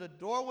would come to the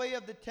doorway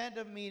of the tent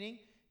of meeting.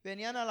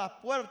 Venían a la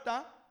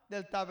puerta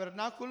del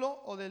tabernáculo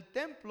o del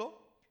templo.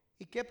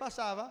 ¿Y qué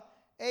pasaba?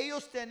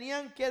 Ellos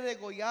tenían que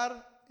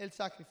degollar el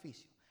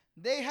sacrificio.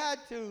 They had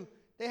to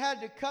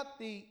cut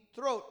the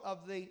throat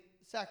of the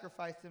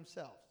sacrifice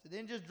themselves. They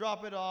didn't just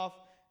drop it off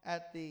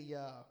at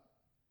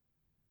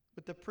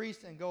with the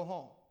priest and go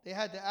home. They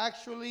had to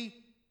actually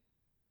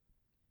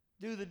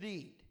do the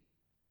deed.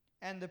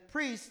 And the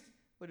priest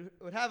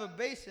would have a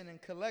basin and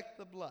collect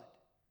the blood.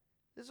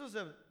 This was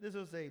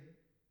a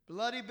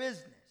bloody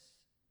business.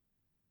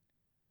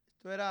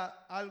 Esto era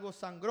algo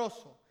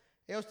sangroso.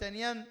 Ellos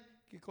tenían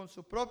que con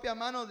su propia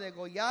mano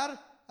degollar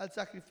al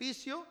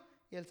sacrificio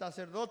y el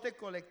sacerdote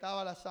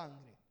colectaba la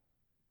sangre.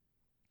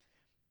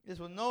 This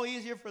was no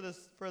easier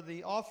for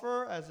the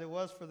offerer as it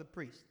was for the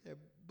priest.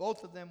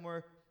 Both of them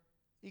were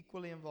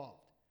equally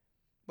involved.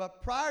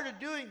 But prior to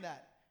doing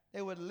that,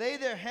 they would lay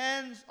their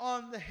hands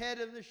on the head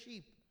of the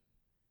sheep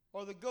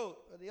or the goat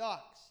or the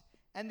ox,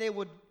 and they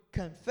would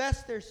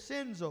confess their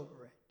sins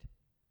over it.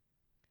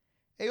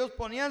 Ellos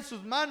ponían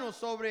sus manos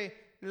sobre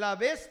la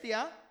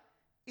bestia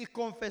y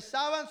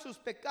confesaban sus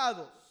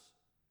pecados.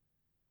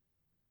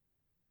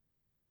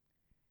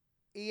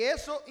 Y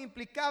eso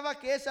implicaba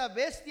que esa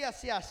bestia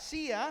se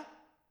hacía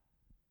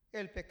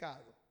el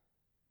pecado.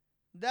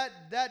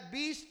 That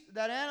beast,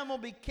 that animal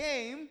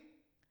became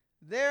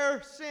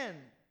their sin.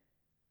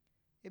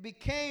 It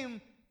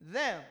became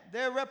them,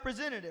 their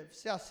representative.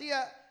 Se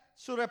hacía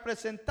su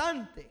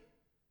representante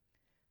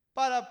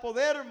para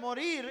poder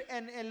morir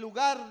en el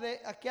lugar de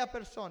aquella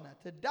persona,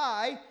 to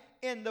die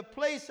in the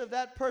place of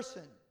that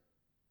person.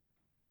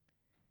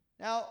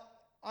 Now,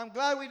 I'm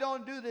glad we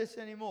don't do this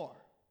anymore.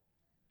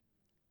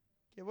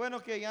 Qué bueno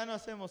que ya no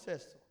hacemos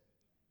esto.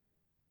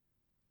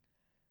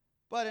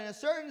 But in a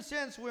certain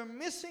sense, we're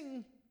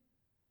missing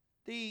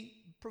the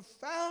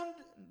profound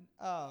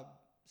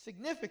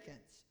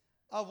significance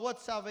of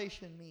what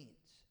salvation means.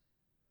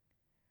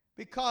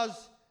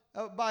 Because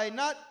by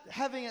not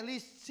having at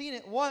least seen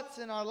it once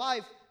in our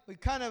life, we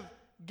kind of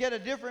get a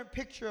different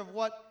picture of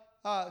what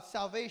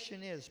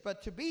salvation is.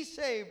 But to be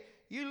saved,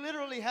 you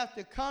literally have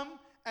to come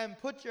and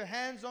put your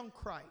hands on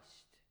Christ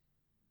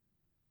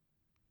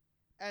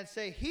and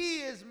say,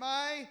 He is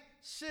my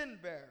sin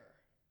bearer.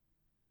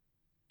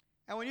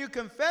 And when you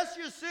confess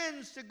your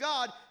sins to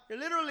God, you're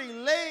literally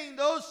laying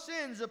those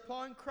sins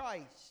upon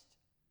Christ.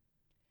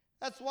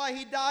 That's why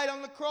He died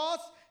on the cross,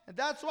 and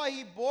that's why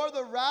He bore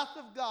the wrath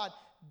of God.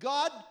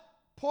 God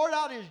poured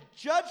out His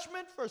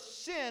judgment for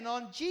sin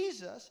on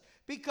Jesus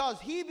because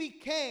He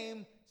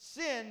became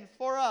sin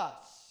for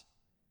us.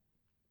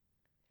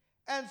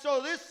 And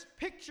so this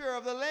picture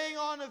of the laying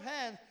on of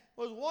hands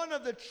was one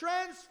of the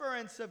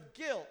transference of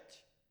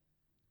guilt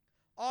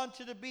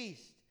onto the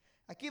beast.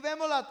 Aquí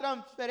vemos la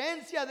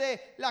transferencia de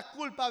la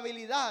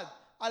culpabilidad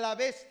a la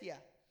bestia.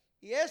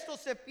 Y esto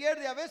se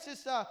pierde a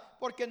veces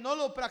porque no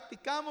lo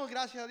practicamos,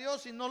 gracias a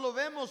Dios, y no lo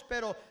vemos.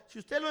 Pero si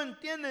usted lo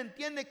entiende,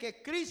 entiende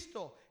que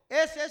Cristo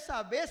es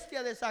esa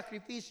bestia de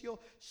sacrificio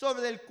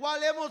sobre el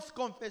cual hemos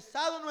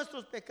confesado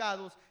nuestros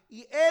pecados.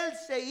 Y Él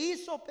se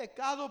hizo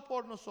pecado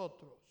por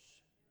nosotros.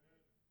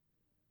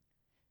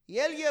 Y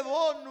Él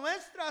llevó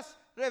nuestras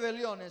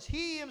rebeliones.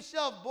 He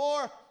Himself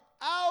bore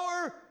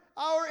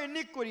our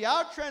iniquity,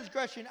 our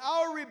transgression,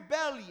 our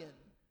rebellion.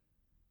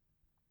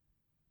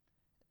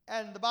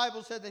 And the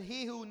Bible said that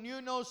He who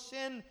knew no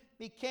sin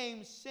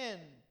became sin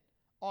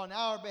on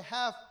our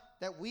behalf,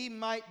 that we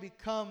might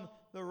become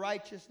the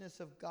righteousness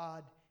of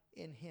God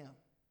in Him.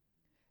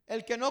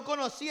 El que no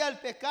conocía el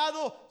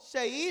pecado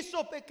se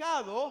hizo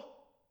pecado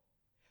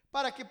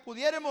para que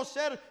pudiéramos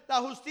ser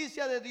la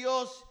justicia de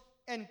Dios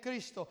en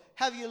Cristo.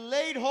 Have you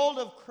laid hold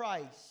of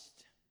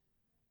Christ?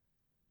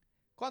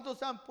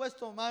 ¿Cuántos han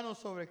puesto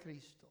manos sobre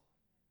Cristo?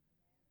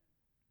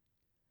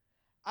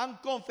 Han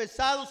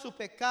confesado su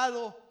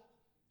pecado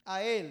a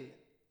Él.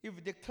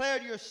 You've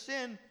declared your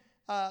sin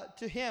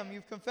to Him.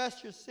 You've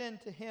confessed your sin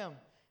to Him.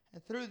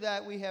 And through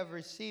that we have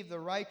received the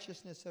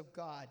righteousness of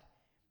God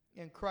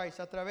in Christ.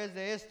 A través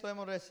de esto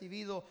hemos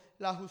recibido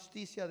la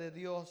justicia de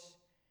Dios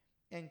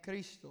en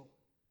Cristo.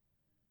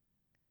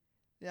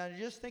 Now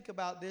just think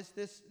about this.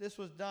 This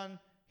was done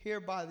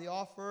here by the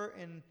offerer.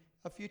 In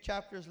a few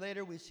chapters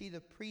later, we see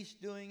the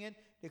priest doing it,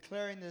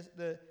 declaring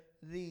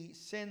the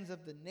sins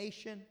of the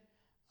nation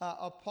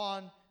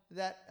upon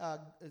that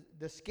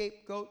the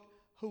scapegoat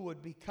who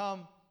would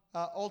become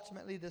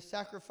ultimately the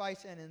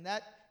sacrifice. And in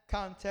that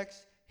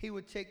context, he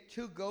would take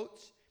two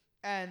goats,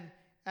 and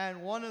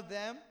one of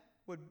them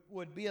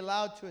would be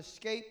allowed to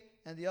escape,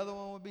 and the other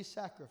one would be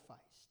sacrificed.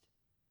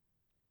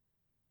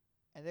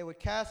 And they would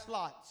cast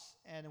lots,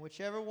 and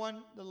whichever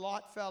one the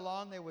lot fell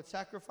on, they would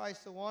sacrifice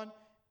the one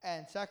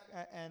and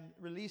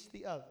release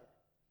the other.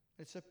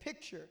 It's a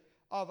picture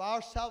of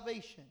our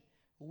salvation.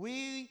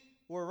 We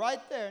were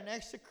right there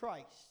next to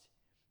Christ,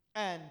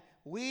 and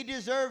we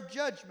deserved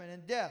judgment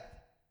and death.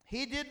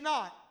 He did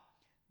not,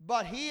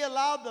 but He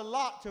allowed the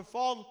lot to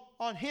fall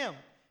on Him.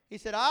 He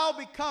said, I'll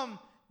become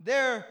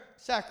their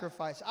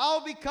sacrifice.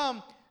 I'll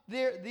become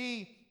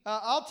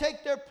I'll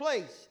take their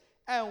place.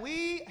 And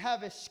we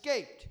have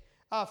escaped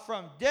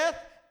from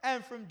death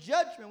and from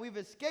judgment. We've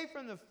escaped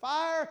from the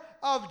fire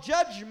of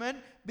judgment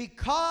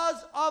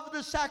because of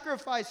the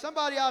sacrifice.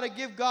 Somebody ought to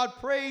give God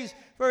praise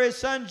for His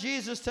Son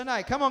Jesus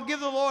tonight. Come on, give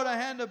the Lord a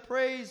hand of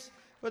praise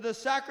for the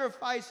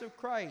sacrifice of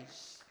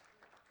Christ.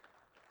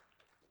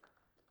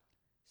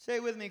 Say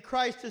with me,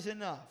 Christ is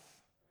enough.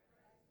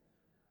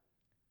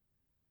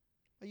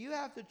 But you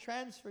have to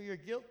transfer your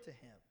guilt to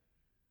Him.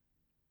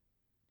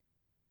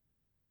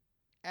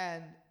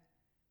 And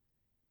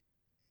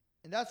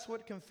that's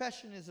what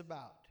confession is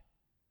about.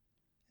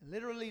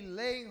 Literally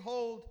laying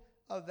hold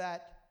of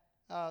that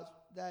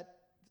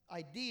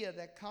idea,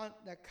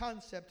 that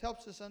concept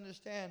helps us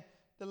understand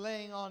the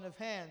laying on of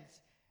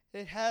hands.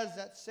 It has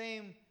that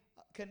same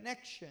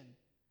connection,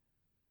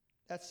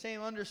 that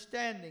same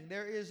understanding.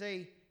 There is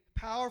a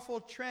powerful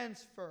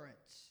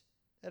transference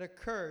that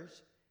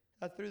occurs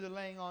through the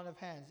laying on of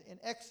hands. In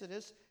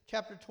Exodus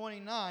chapter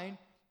 29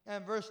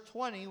 and verse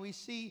 20, we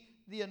see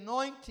the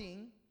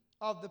anointing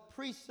of the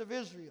priests of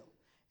Israel.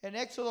 En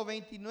Éxodo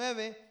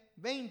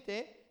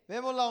 29:20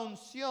 vemos la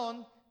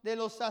unción de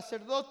los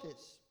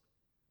sacerdotes.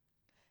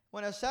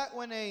 When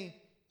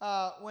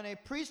a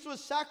priest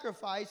was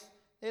sacrificed,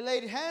 they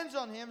laid hands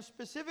on him,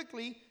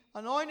 specifically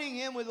anointing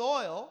him with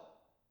oil.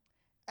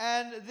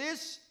 And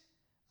this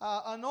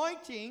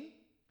anointing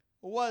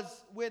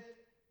was with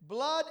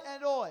blood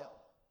and oil.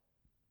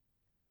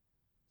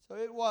 So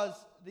it was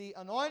the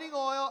anointing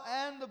oil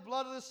and the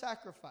blood of the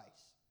sacrifice.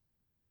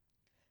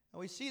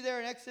 And we see there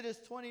in Exodus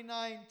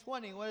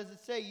 29:20, what does it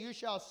say? You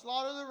shall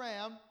slaughter the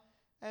ram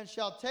and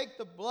shall take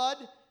the blood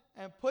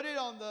and put it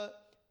on the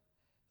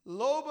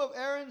lobe of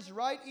Aaron's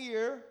right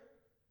ear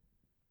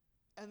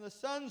and the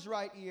son's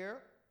right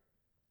ear,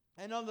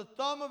 and on the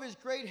thumb of his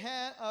great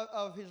hand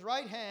of his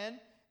right hand,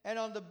 and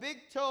on the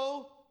big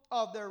toe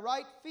of their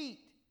right feet.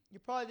 You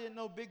probably didn't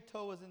know big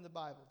toe was in the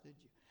Bible, did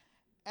you?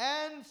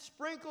 And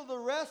sprinkle the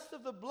rest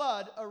of the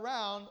blood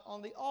around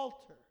on the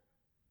altar.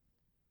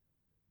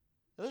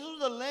 This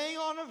was the laying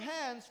on of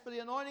hands for the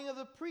anointing of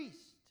the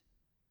priest.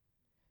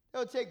 They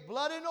would take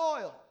blood and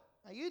oil.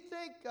 Now you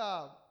think,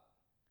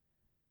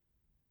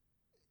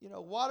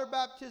 water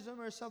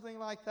baptism or something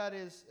like that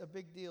is a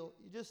big deal.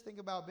 You just think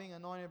about being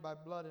anointed by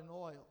blood and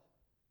oil.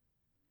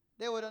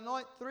 They would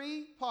anoint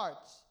 3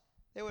 parts.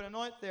 They would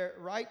anoint their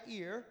right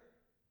ear,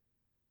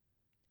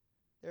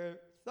 their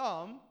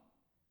thumb,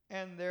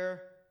 and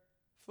their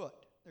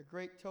foot, their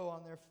great toe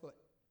on their foot.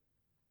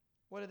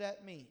 What did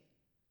that mean?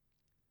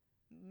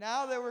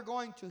 Now they were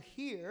going to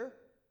hear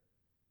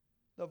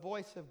the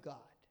voice of God.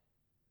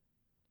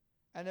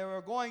 And they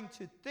were going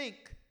to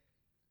think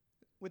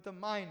with the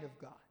mind of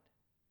God.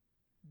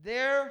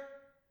 Their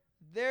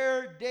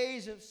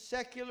days of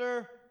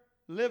secular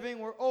living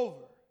were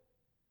over.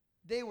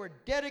 They were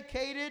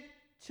dedicated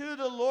to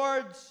the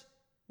Lord's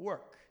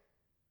work.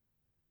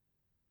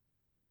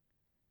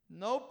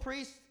 No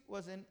priest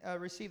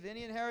received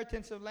any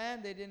inheritance of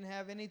land. They didn't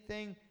have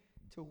anything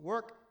to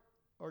work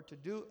or to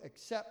do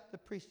except the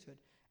priesthood.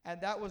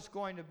 And that was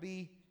going to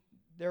be,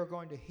 they were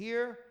going to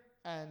hear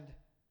and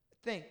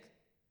think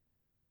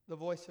the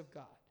voice of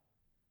God.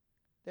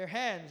 Their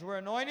hands were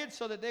anointed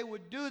so that they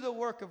would do the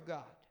work of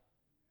God.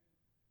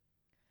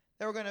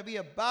 They were going to be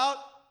about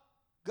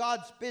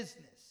God's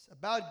business,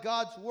 about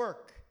God's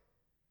work.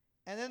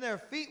 And then their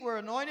feet were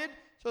anointed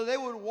so they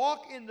would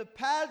walk in the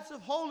paths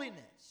of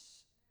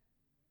holiness,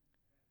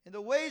 in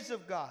the ways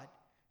of God.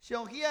 Se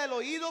ungía el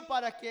oído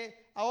para que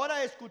ahora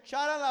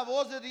escucharan la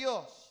voz de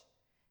Dios,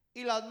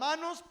 y las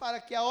manos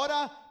para que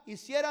ahora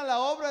hicieran la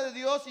obra de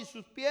Dios, y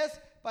sus pies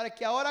para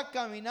que ahora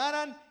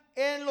caminaran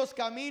en los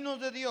caminos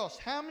de Dios.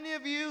 How many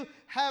of you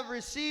have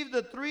received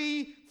the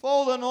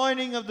threefold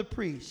anointing of the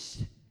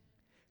priest?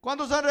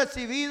 ¿Cuántos han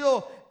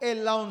recibido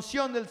la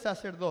unción del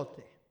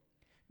sacerdote?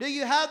 Do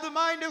you have the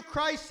mind of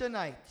Christ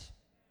tonight?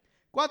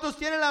 ¿Cuántos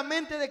tienen la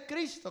mente de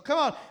Cristo? Come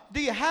on.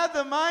 Do you have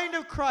the mind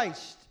of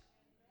Christ?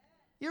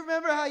 You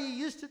remember how you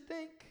used to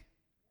think?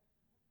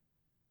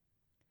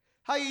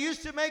 How you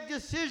used to make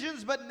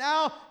decisions, but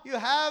now you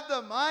have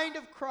the mind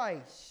of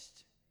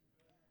Christ.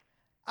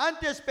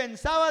 Antes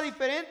pensaba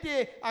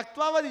diferente,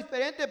 actuaba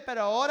diferente,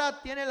 pero ahora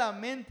tiene la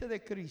mente de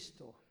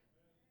Cristo.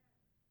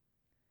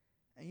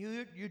 And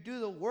you do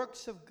the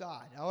works of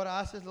God. Ahora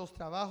haces los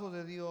trabajos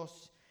de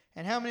Dios.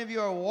 And how many of you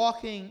are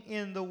walking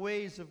in the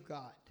ways of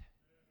God?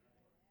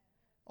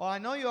 Oh, I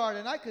know you are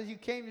tonight because you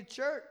came to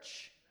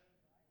church.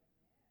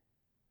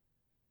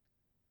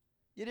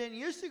 You didn't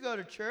used to go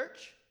to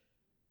church.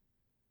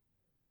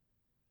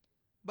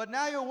 But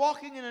now you're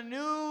walking in a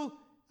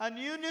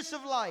newness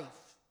of life.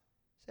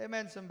 Say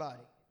amen,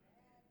 somebody.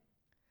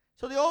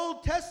 So the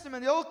Old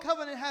Testament, the Old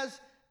Covenant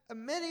has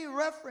many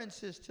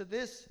references to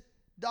this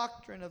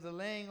doctrine of the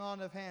laying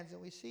on of hands.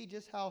 And we see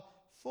just how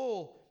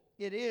full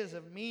it is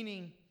of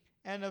meaning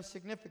and of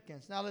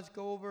significance. Now let's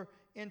go over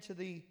into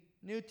the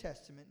New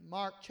Testament.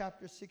 Mark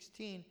chapter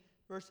 16,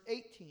 verse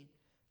 18.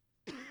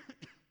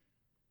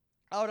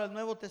 Ahora el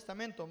Nuevo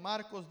Testamento,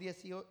 Marcos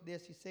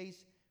 16,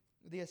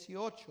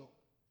 18.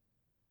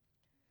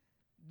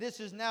 This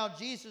is now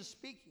Jesus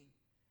speaking.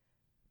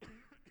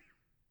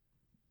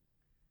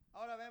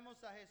 Ahora vemos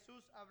a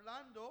Jesús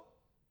hablando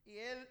y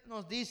él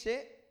nos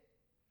dice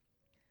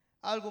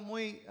algo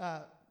muy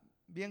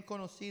bien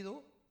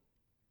conocido.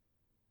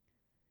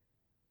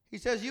 He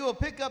says, you will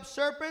pick up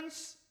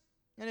serpents,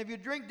 and if you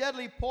drink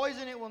deadly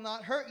poison, it will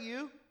not hurt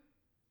you.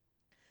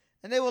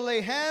 And they will lay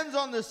hands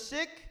on the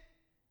sick,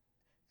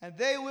 and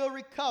they will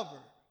recover.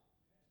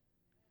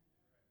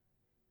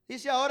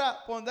 Dice ahora,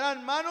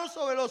 pondrán manos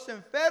sobre los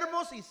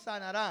enfermos y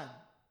sanarán.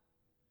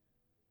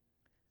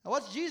 Now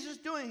what's Jesus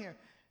doing here?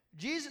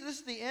 This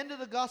is the end of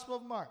the Gospel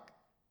of Mark.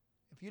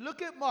 If you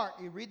look at Mark,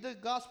 you read the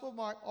Gospel of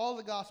Mark, all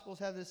the Gospels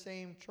have the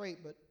same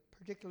trait, but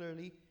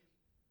particularly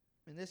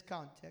in this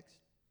context.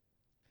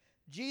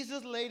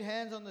 Jesus laid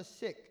hands on the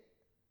sick,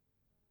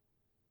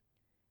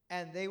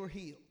 and they were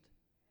healed.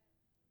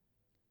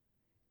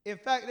 In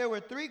fact, there were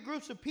 3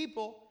 groups of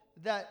people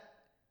that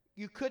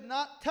you could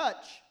not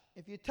touch.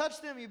 If you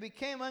touched them, you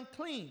became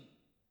unclean.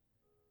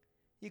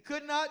 You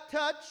could not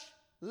touch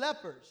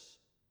lepers.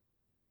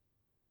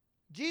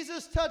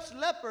 Jesus touched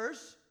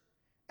lepers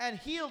and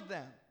healed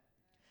them.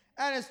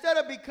 And instead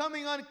of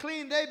becoming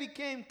unclean, they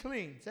became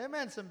clean. Say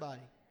amen,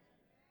 somebody.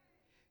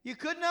 You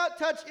could not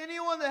touch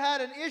anyone that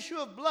had an issue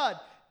of blood.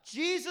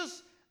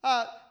 Jesus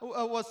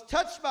was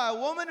touched by a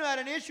woman who had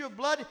an issue of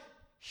blood.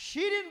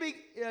 He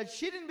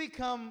didn't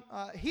become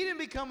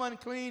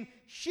unclean.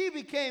 She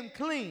became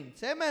clean.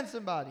 Say amen,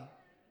 somebody.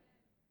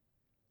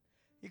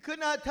 You could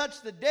not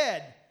touch the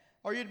dead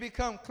or you'd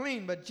become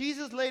clean. But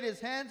Jesus laid his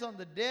hands on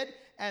the dead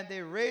and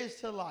they raised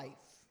to life.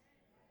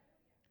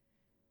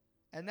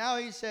 And now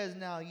he says,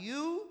 now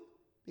you,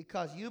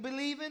 because you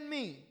believe in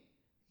me,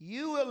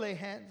 you will lay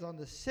hands on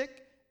the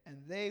sick and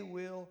they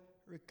will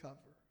recover.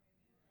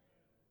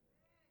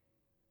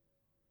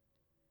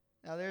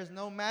 Now there's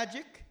no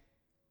magic.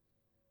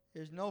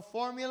 There's no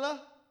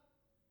formula.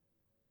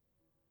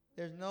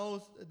 There's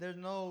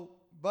no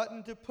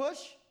button to push.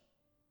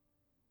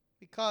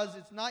 Because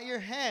it's not your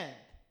hand.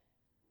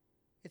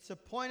 It's a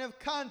point of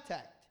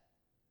contact.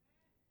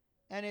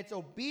 And it's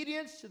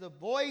obedience to the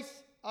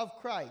voice of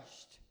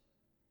Christ.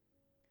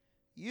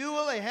 You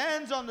will lay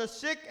hands on the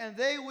sick and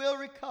they will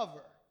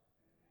recover.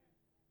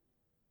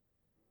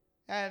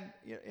 And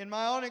in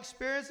my own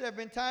experience, there have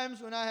been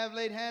times when I have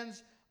laid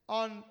hands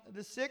on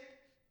the sick,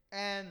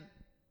 and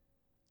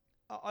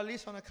at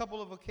least on a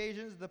couple of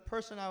occasions, the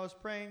person I was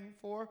praying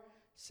for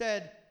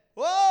said,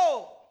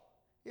 "Whoa,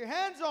 your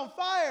hand's on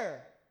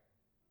fire."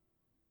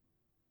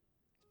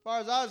 As far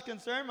as I was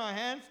concerned, my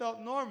hand felt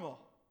normal.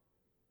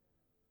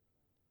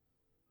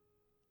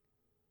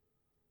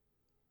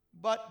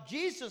 But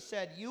Jesus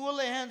said, you will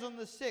lay hands on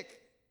the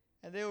sick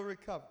and they will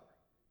recover.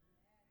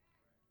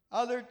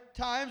 Other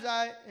times,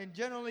 I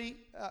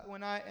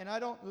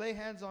don't lay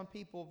hands on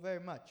people very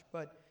much,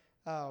 but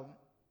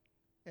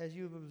as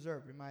you've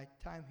observed in my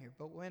time here,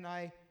 but when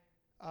I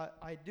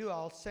do,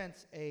 I'll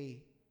sense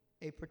a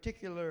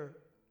particular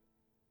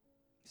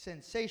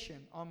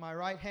sensation on my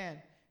right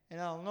hand,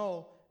 and I'll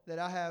know that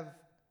I have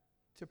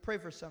to pray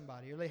for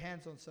somebody or lay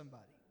hands on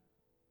somebody.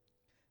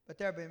 But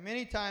there have been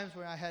many times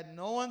when I had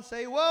no one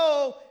say,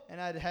 "Whoa,"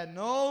 and I had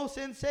no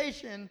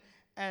sensation,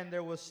 and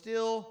there was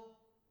still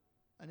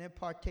an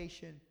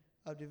impartation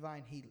of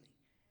divine healing.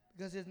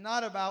 Because it's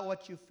not about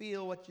what you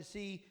feel, what you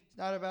see. It's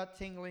not about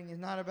tingling. It's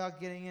not about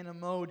getting in a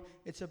mode.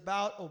 It's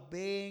about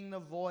obeying the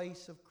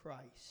voice of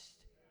Christ.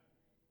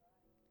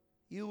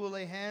 You will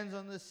lay hands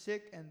on the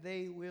sick and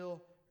they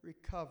will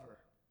recover.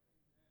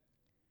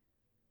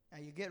 Now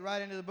you get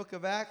right into the book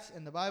of Acts,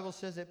 and the Bible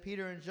says that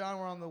Peter and John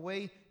were on the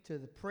way to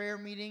the prayer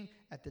meeting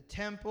at the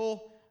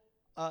temple.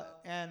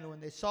 And when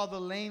they saw the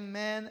lame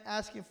man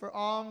asking for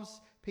alms,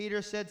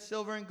 Peter said,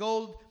 "Silver and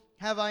gold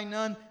have I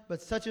none,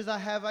 but such as I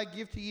have I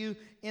give to you.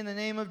 In the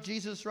name of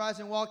Jesus, rise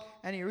and walk."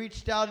 And he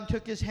reached out and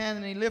took his hand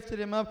and he lifted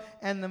him up.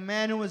 And the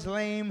man who was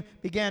lame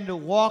began to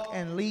walk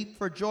and leap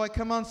for joy.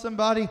 Come on,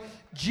 somebody.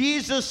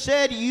 Jesus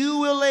said, you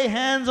will lay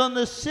hands on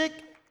the sick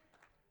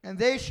and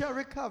they shall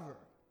recover.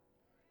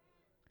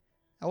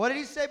 Now, what did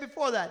he say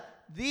before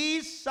that?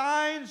 These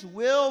signs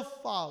will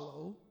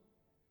follow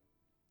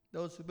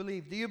those who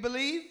believe. Do you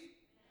believe?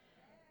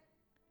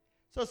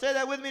 So say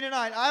that with me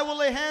tonight. I will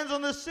lay hands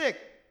on the sick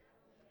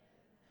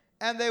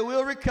and they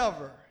will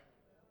recover.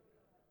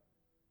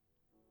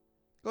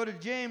 Go to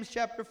James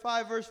chapter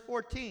 5 verse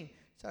 14.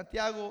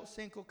 Santiago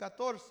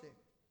 5:14.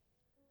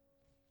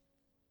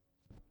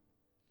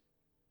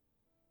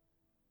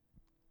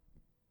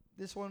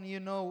 This one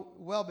you know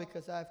well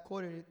because I've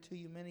quoted it to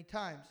you many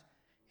times.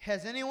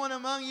 Has anyone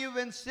among you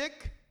been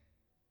sick?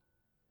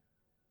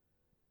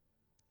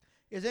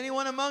 Is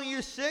anyone among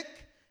you sick?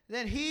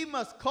 Then he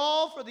must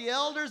call for the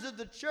elders of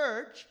the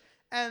church,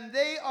 and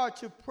they are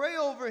to pray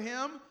over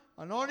him,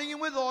 anointing him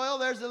with oil.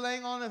 There's the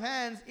laying on of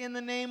hands in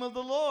the name of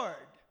the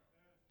Lord.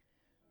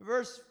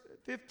 Verse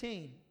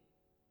 15.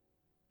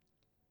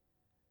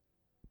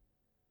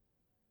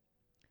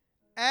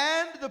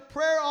 And the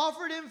prayer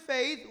offered in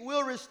faith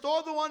will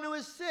restore the one who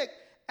is sick,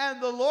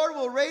 and the Lord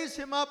will raise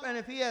him up, and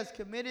if he has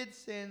committed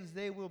sins,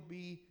 they will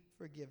be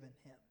forgiven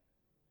him.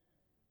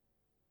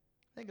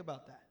 Think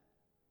about that.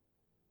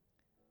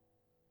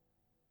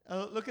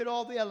 Look at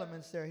all the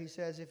elements there. He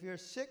says, if you're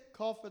sick,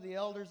 call for the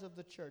elders of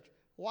the church.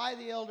 Why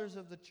the elders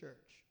of the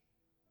church?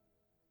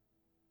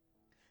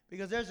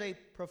 Because there's a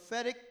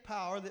prophetic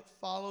power that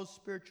follows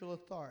spiritual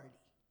authority.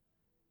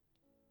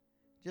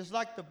 Just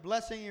like the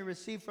blessing you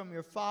receive from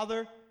your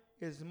father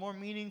is more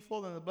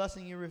meaningful than the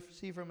blessing you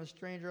receive from a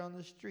stranger on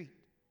the street.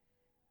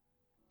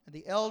 And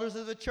the elders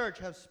of the church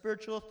have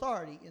spiritual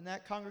authority in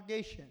that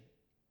congregation.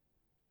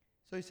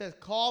 So he says,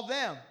 call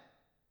them.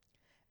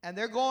 And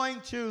they're going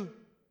to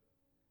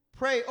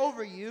pray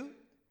over you.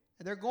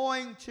 And they're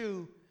going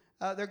to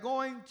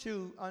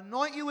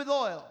anoint you with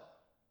oil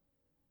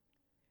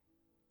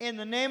in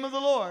the name of the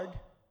Lord.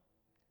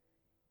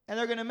 And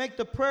they're going to make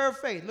the prayer of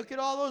faith. Look at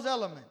all those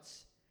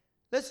elements.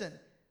 Listen,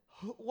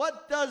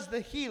 what does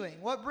the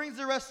healing, what brings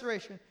the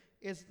restoration,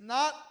 is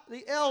not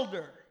the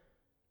elder.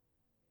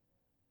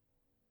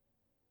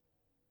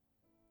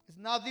 It's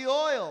not the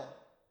oil.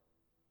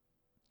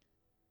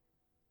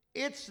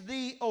 It's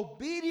the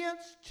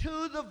obedience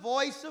to the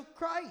voice of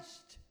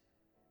Christ.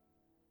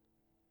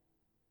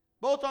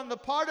 Both on the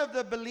part of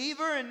the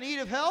believer in need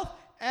of health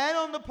and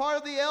on the part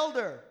of the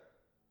elder.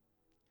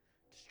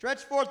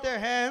 Stretch forth their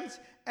hands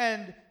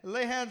and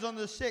lay hands on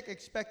the sick,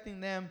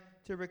 expecting them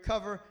to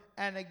recover.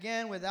 And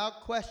again,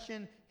 without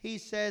question, he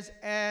says,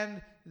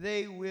 and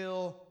they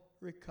will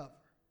recover.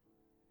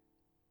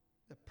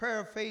 The prayer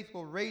of faith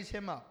will raise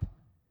him up.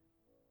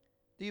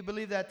 Do you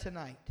believe that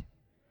tonight?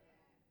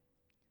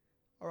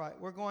 All right,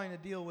 we're going to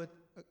deal with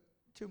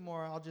two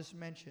more I'll just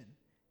mention.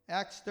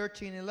 Acts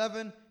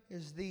 13:11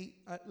 is the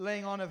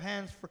laying on of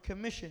hands for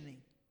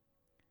commissioning.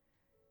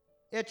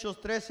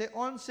 Hechos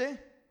 13:11,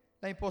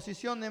 la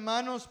imposición de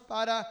manos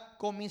para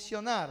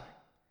comisionar.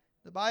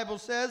 The Bible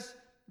says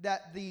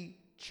that the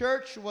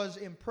church was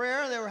in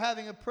prayer. They were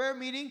having a prayer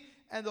meeting,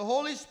 and the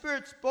Holy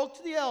Spirit spoke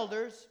to the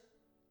elders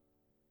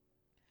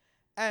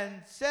and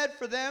said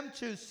for them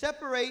to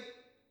separate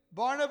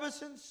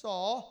Barnabas and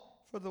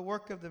Saul for the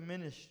work of the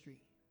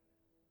ministry.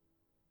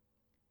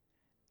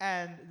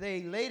 And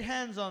they laid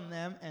hands on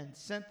them and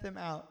sent them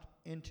out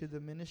into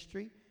the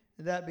ministry.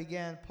 And that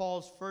began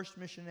Paul's first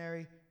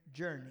missionary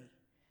journey.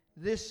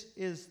 This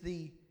is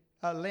the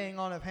laying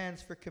on of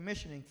hands for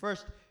commissioning.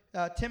 First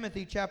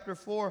Timothy chapter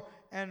 4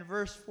 and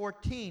verse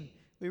 14.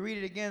 We read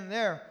it again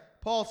there.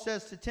 Paul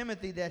says to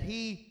Timothy that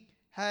he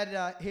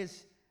had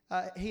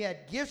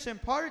gifts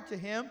imparted to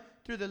him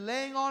through the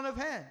laying on of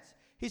hands.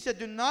 He said,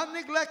 do not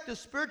neglect the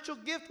spiritual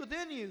gift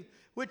within you,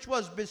 which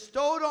was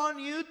bestowed on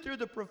you through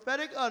the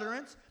prophetic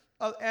utterance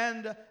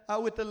and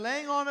with the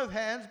laying on of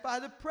hands by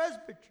the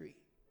presbytery.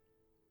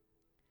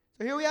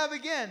 So here we have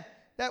again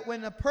that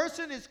when a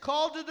person is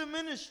called to the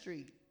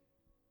ministry,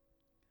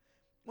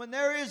 when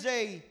there is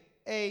a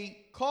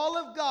call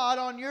of God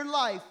on your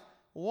life,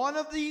 one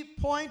of the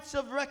points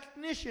of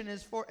recognition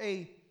is for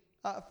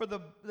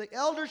the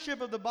eldership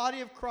of the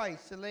body of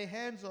Christ to lay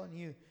hands on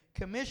you,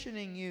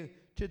 commissioning you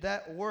to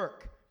that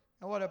work.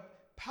 And what a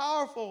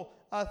powerful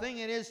thing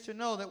it is to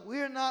know that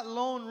we're not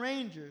lone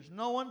rangers.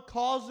 No one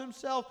calls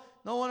himself,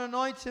 no one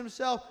anoints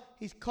himself.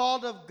 He's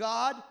called of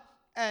God,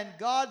 and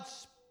God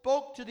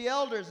spoke to the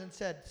elders and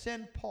said,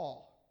 send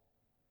Paul.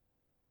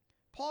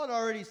 Paul had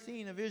already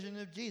seen a vision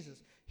of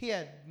Jesus. He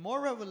had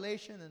more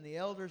revelation than the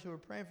elders who were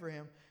praying for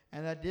him,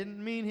 and that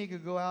didn't mean he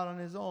could go out on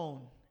his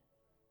own.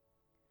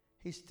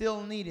 He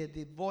still needed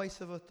the voice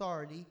of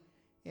authority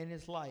in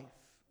his life.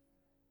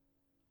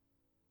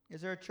 Is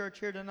there a church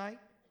here tonight?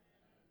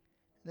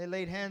 They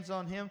laid hands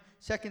on him.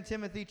 2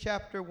 Timothy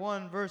chapter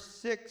 1 verse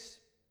 6.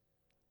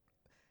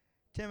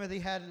 Timothy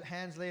had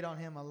hands laid on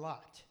him a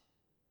lot.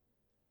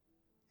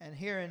 And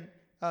here in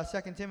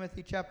 2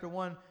 Timothy chapter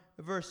 1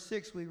 verse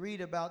 6 we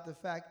read about the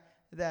fact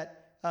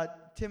that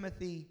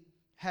Timothy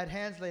had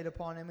hands laid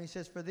upon him. He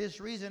says, for this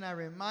reason I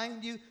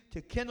remind you to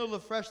kindle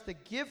afresh the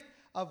gift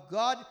of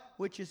God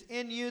which is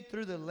in you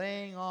through the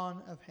laying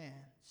on of hands.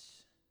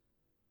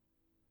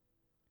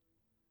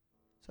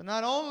 So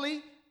not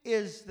only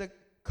is the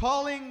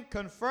calling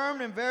confirmed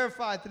and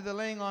verified through the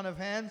laying on of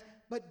hands,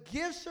 but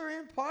gifts are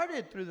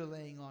imparted through the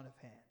laying on of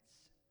hands.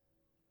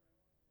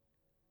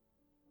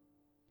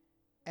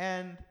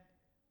 And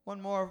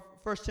one more,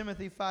 1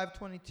 Timothy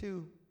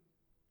 5:22,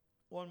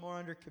 one more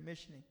under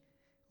commissioning.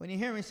 When you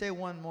hear me say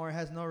one more, it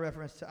has no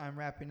reference to I'm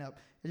wrapping up.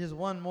 It's just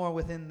one more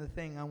within the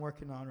thing I'm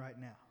working on right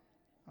now.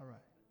 All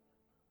right.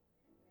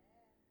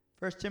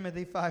 1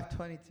 Timothy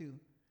 5:22.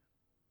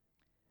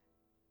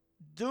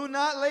 Do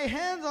not lay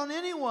hands on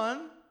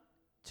anyone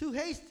too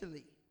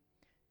hastily.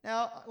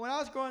 Now, when I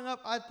was growing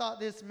up, I thought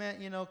this meant,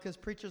 because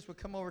preachers would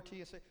come over to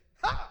you and say,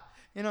 ha!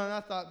 And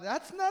I thought,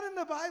 that's not in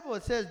the Bible.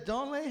 It says,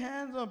 don't lay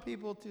hands on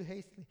people too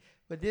hastily.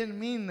 But it didn't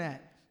mean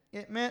that.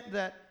 It meant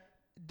that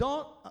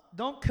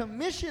don't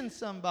commission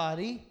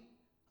somebody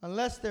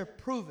unless they're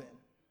proven.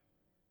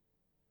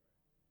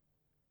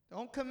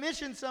 Don't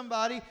commission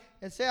somebody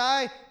and say,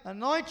 I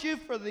anoint you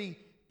for the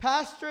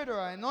pastorate or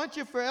I anoint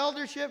you for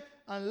eldership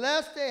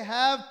unless they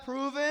have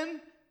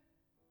proven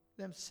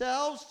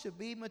themselves to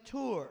be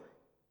mature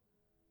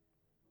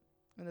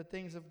in the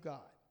things of God.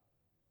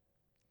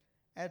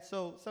 And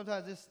so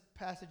sometimes this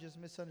passage is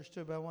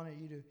misunderstood, but I wanted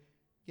you to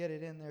get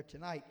it in there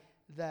tonight,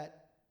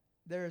 that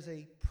there is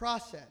a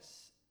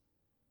process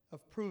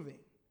of proving,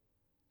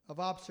 of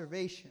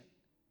observation,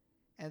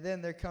 and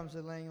then there comes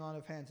the laying on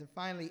of hands. And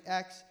finally,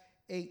 Acts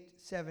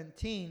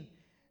 8:17,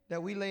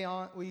 that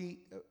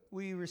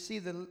we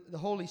receive the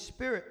Holy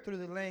Spirit through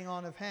the laying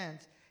on of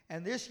hands.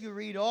 And this you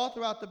read all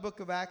throughout the book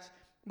of Acts,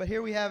 but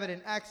here we have it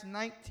in Acts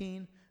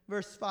 19,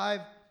 verse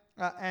 5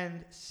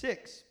 and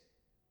 6.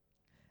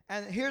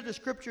 And here the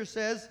scripture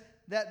says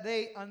that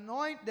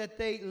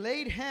they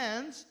laid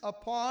hands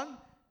upon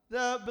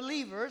the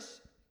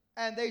believers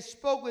and they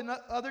spoke with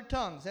other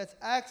tongues. That's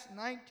Acts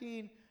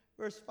 19,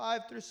 verse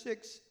 5 through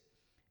 6.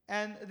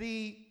 And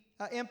the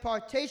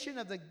impartation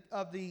of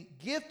the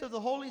gift of the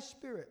Holy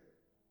Spirit.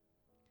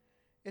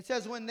 It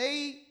says when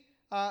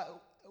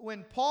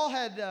Paul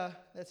had,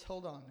 let's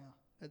hold on now.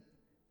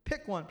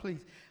 Pick one,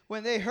 please.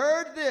 When they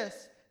heard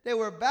this, they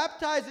were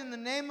baptized in the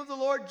name of the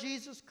Lord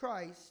Jesus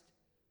Christ.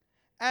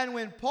 And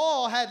when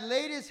Paul had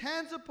laid his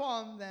hands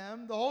upon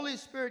them, the Holy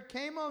Spirit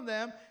came on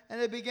them,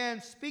 and they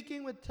began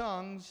speaking with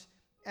tongues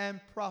and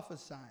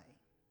prophesying.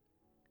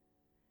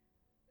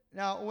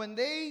 Now, when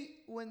they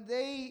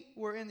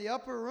were in the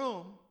upper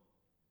room,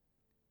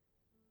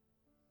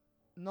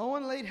 no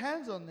one laid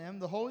hands on them.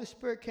 The Holy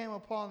Spirit came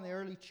upon the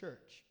early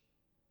church.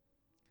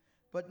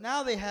 But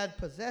now they had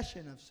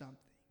possession of something.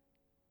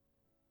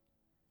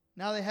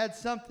 Now they had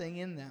something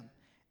in them.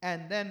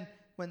 And then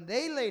when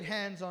they laid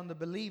hands on the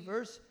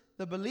believers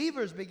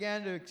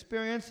began to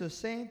experience the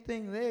same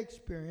thing they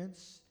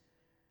experienced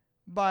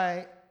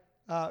by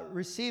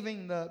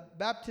receiving the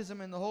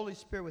baptism in the Holy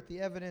Spirit with the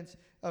evidence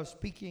of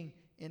speaking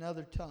in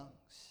other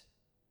tongues.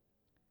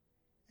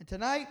 And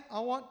tonight,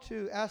 I want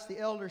to ask the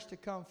elders to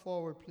come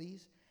forward,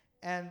 please.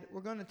 And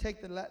we're going to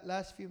take the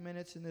last few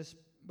minutes in this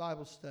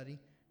Bible study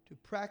to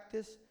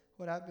practice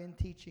what I've been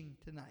teaching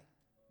tonight.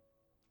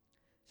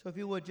 So if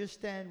you would, just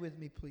stand with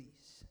me,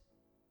 please.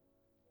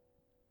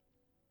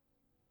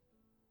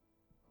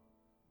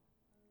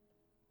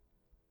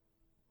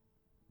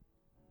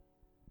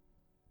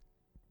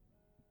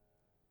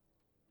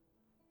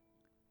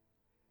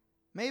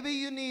 Maybe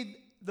you need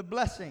the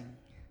blessing.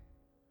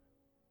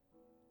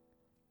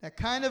 That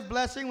kind of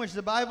blessing which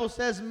the Bible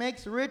says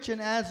makes rich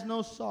and adds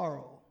no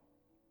sorrow.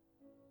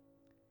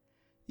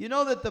 You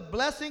know that the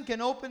blessing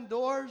can open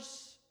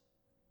doors,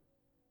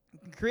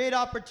 it can create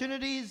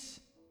opportunities,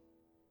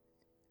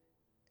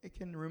 it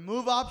can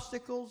remove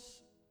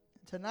obstacles.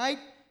 Tonight,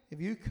 if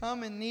you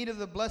come in need of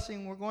the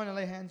blessing, we're going to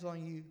lay hands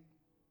on you.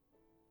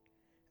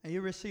 And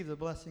you receive the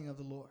blessing of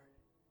the Lord.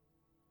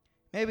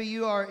 Maybe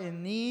you are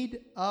in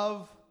need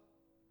of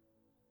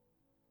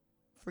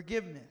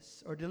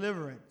forgiveness or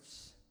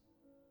deliverance.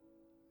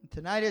 And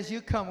tonight as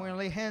you come, we're going to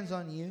lay hands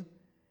on you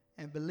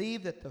and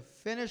believe that the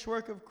finished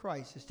work of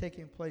Christ is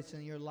taking place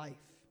in your life.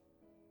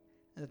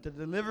 And that the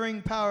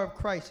delivering power of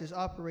Christ is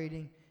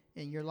operating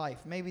in your life.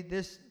 Maybe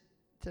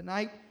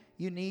tonight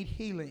you need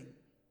healing.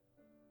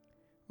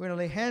 We're going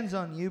to lay hands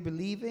on you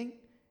believing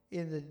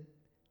in the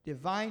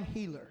divine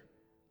healer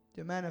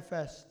to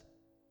manifest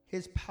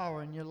his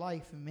power in your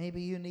life. And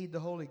maybe you need the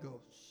Holy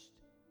Ghost.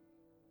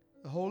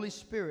 The Holy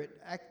Spirit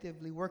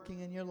actively working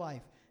in your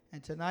life.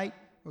 And tonight,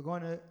 we're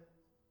going to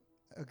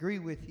agree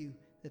with you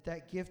that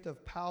that gift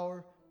of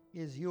power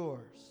is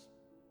yours.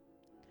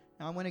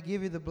 Now, I'm going to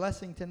give you the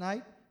blessing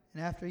tonight.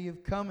 And after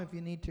you've come, if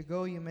you need to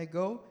go, you may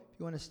go. If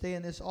you want to stay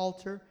in this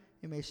altar,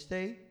 you may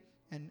stay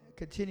and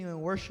continue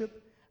in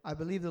worship. I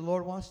believe the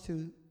Lord wants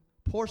to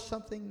pour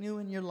something new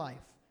in your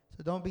life.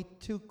 So don't be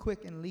too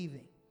quick in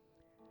leaving.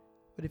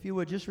 But if you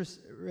would just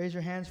raise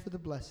your hands for the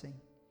blessing.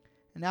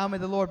 And now may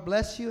the Lord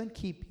bless you and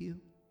keep you.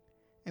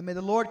 And may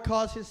the Lord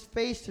cause his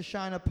face to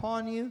shine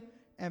upon you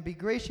and be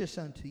gracious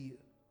unto you.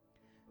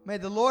 May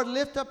the Lord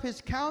lift up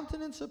his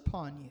countenance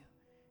upon you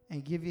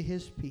and give you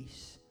his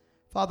peace.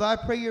 Father, I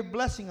pray your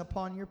blessing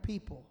upon your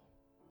people.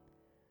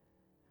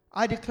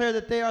 I declare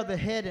that they are the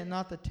head and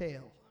not the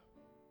tail.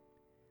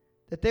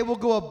 That they will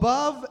go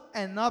above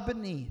and not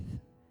beneath.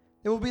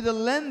 They will be the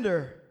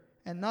lender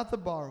and not the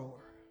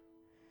borrower.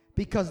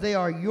 Because they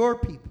are your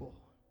people.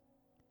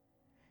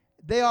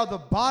 They are the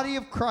body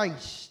of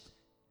Christ,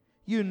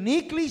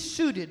 uniquely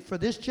suited for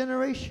this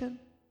generation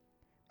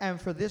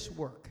and for this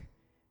work.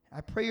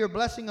 I pray your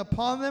blessing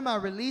upon them. I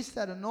release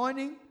that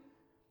anointing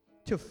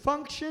to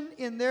function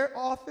in their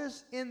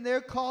office, in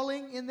their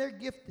calling, in their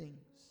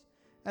giftings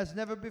as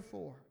never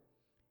before.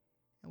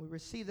 And we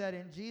receive that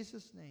in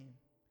Jesus' name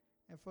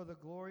and for the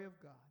glory of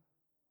God.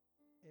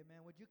 Amen.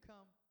 Would you come?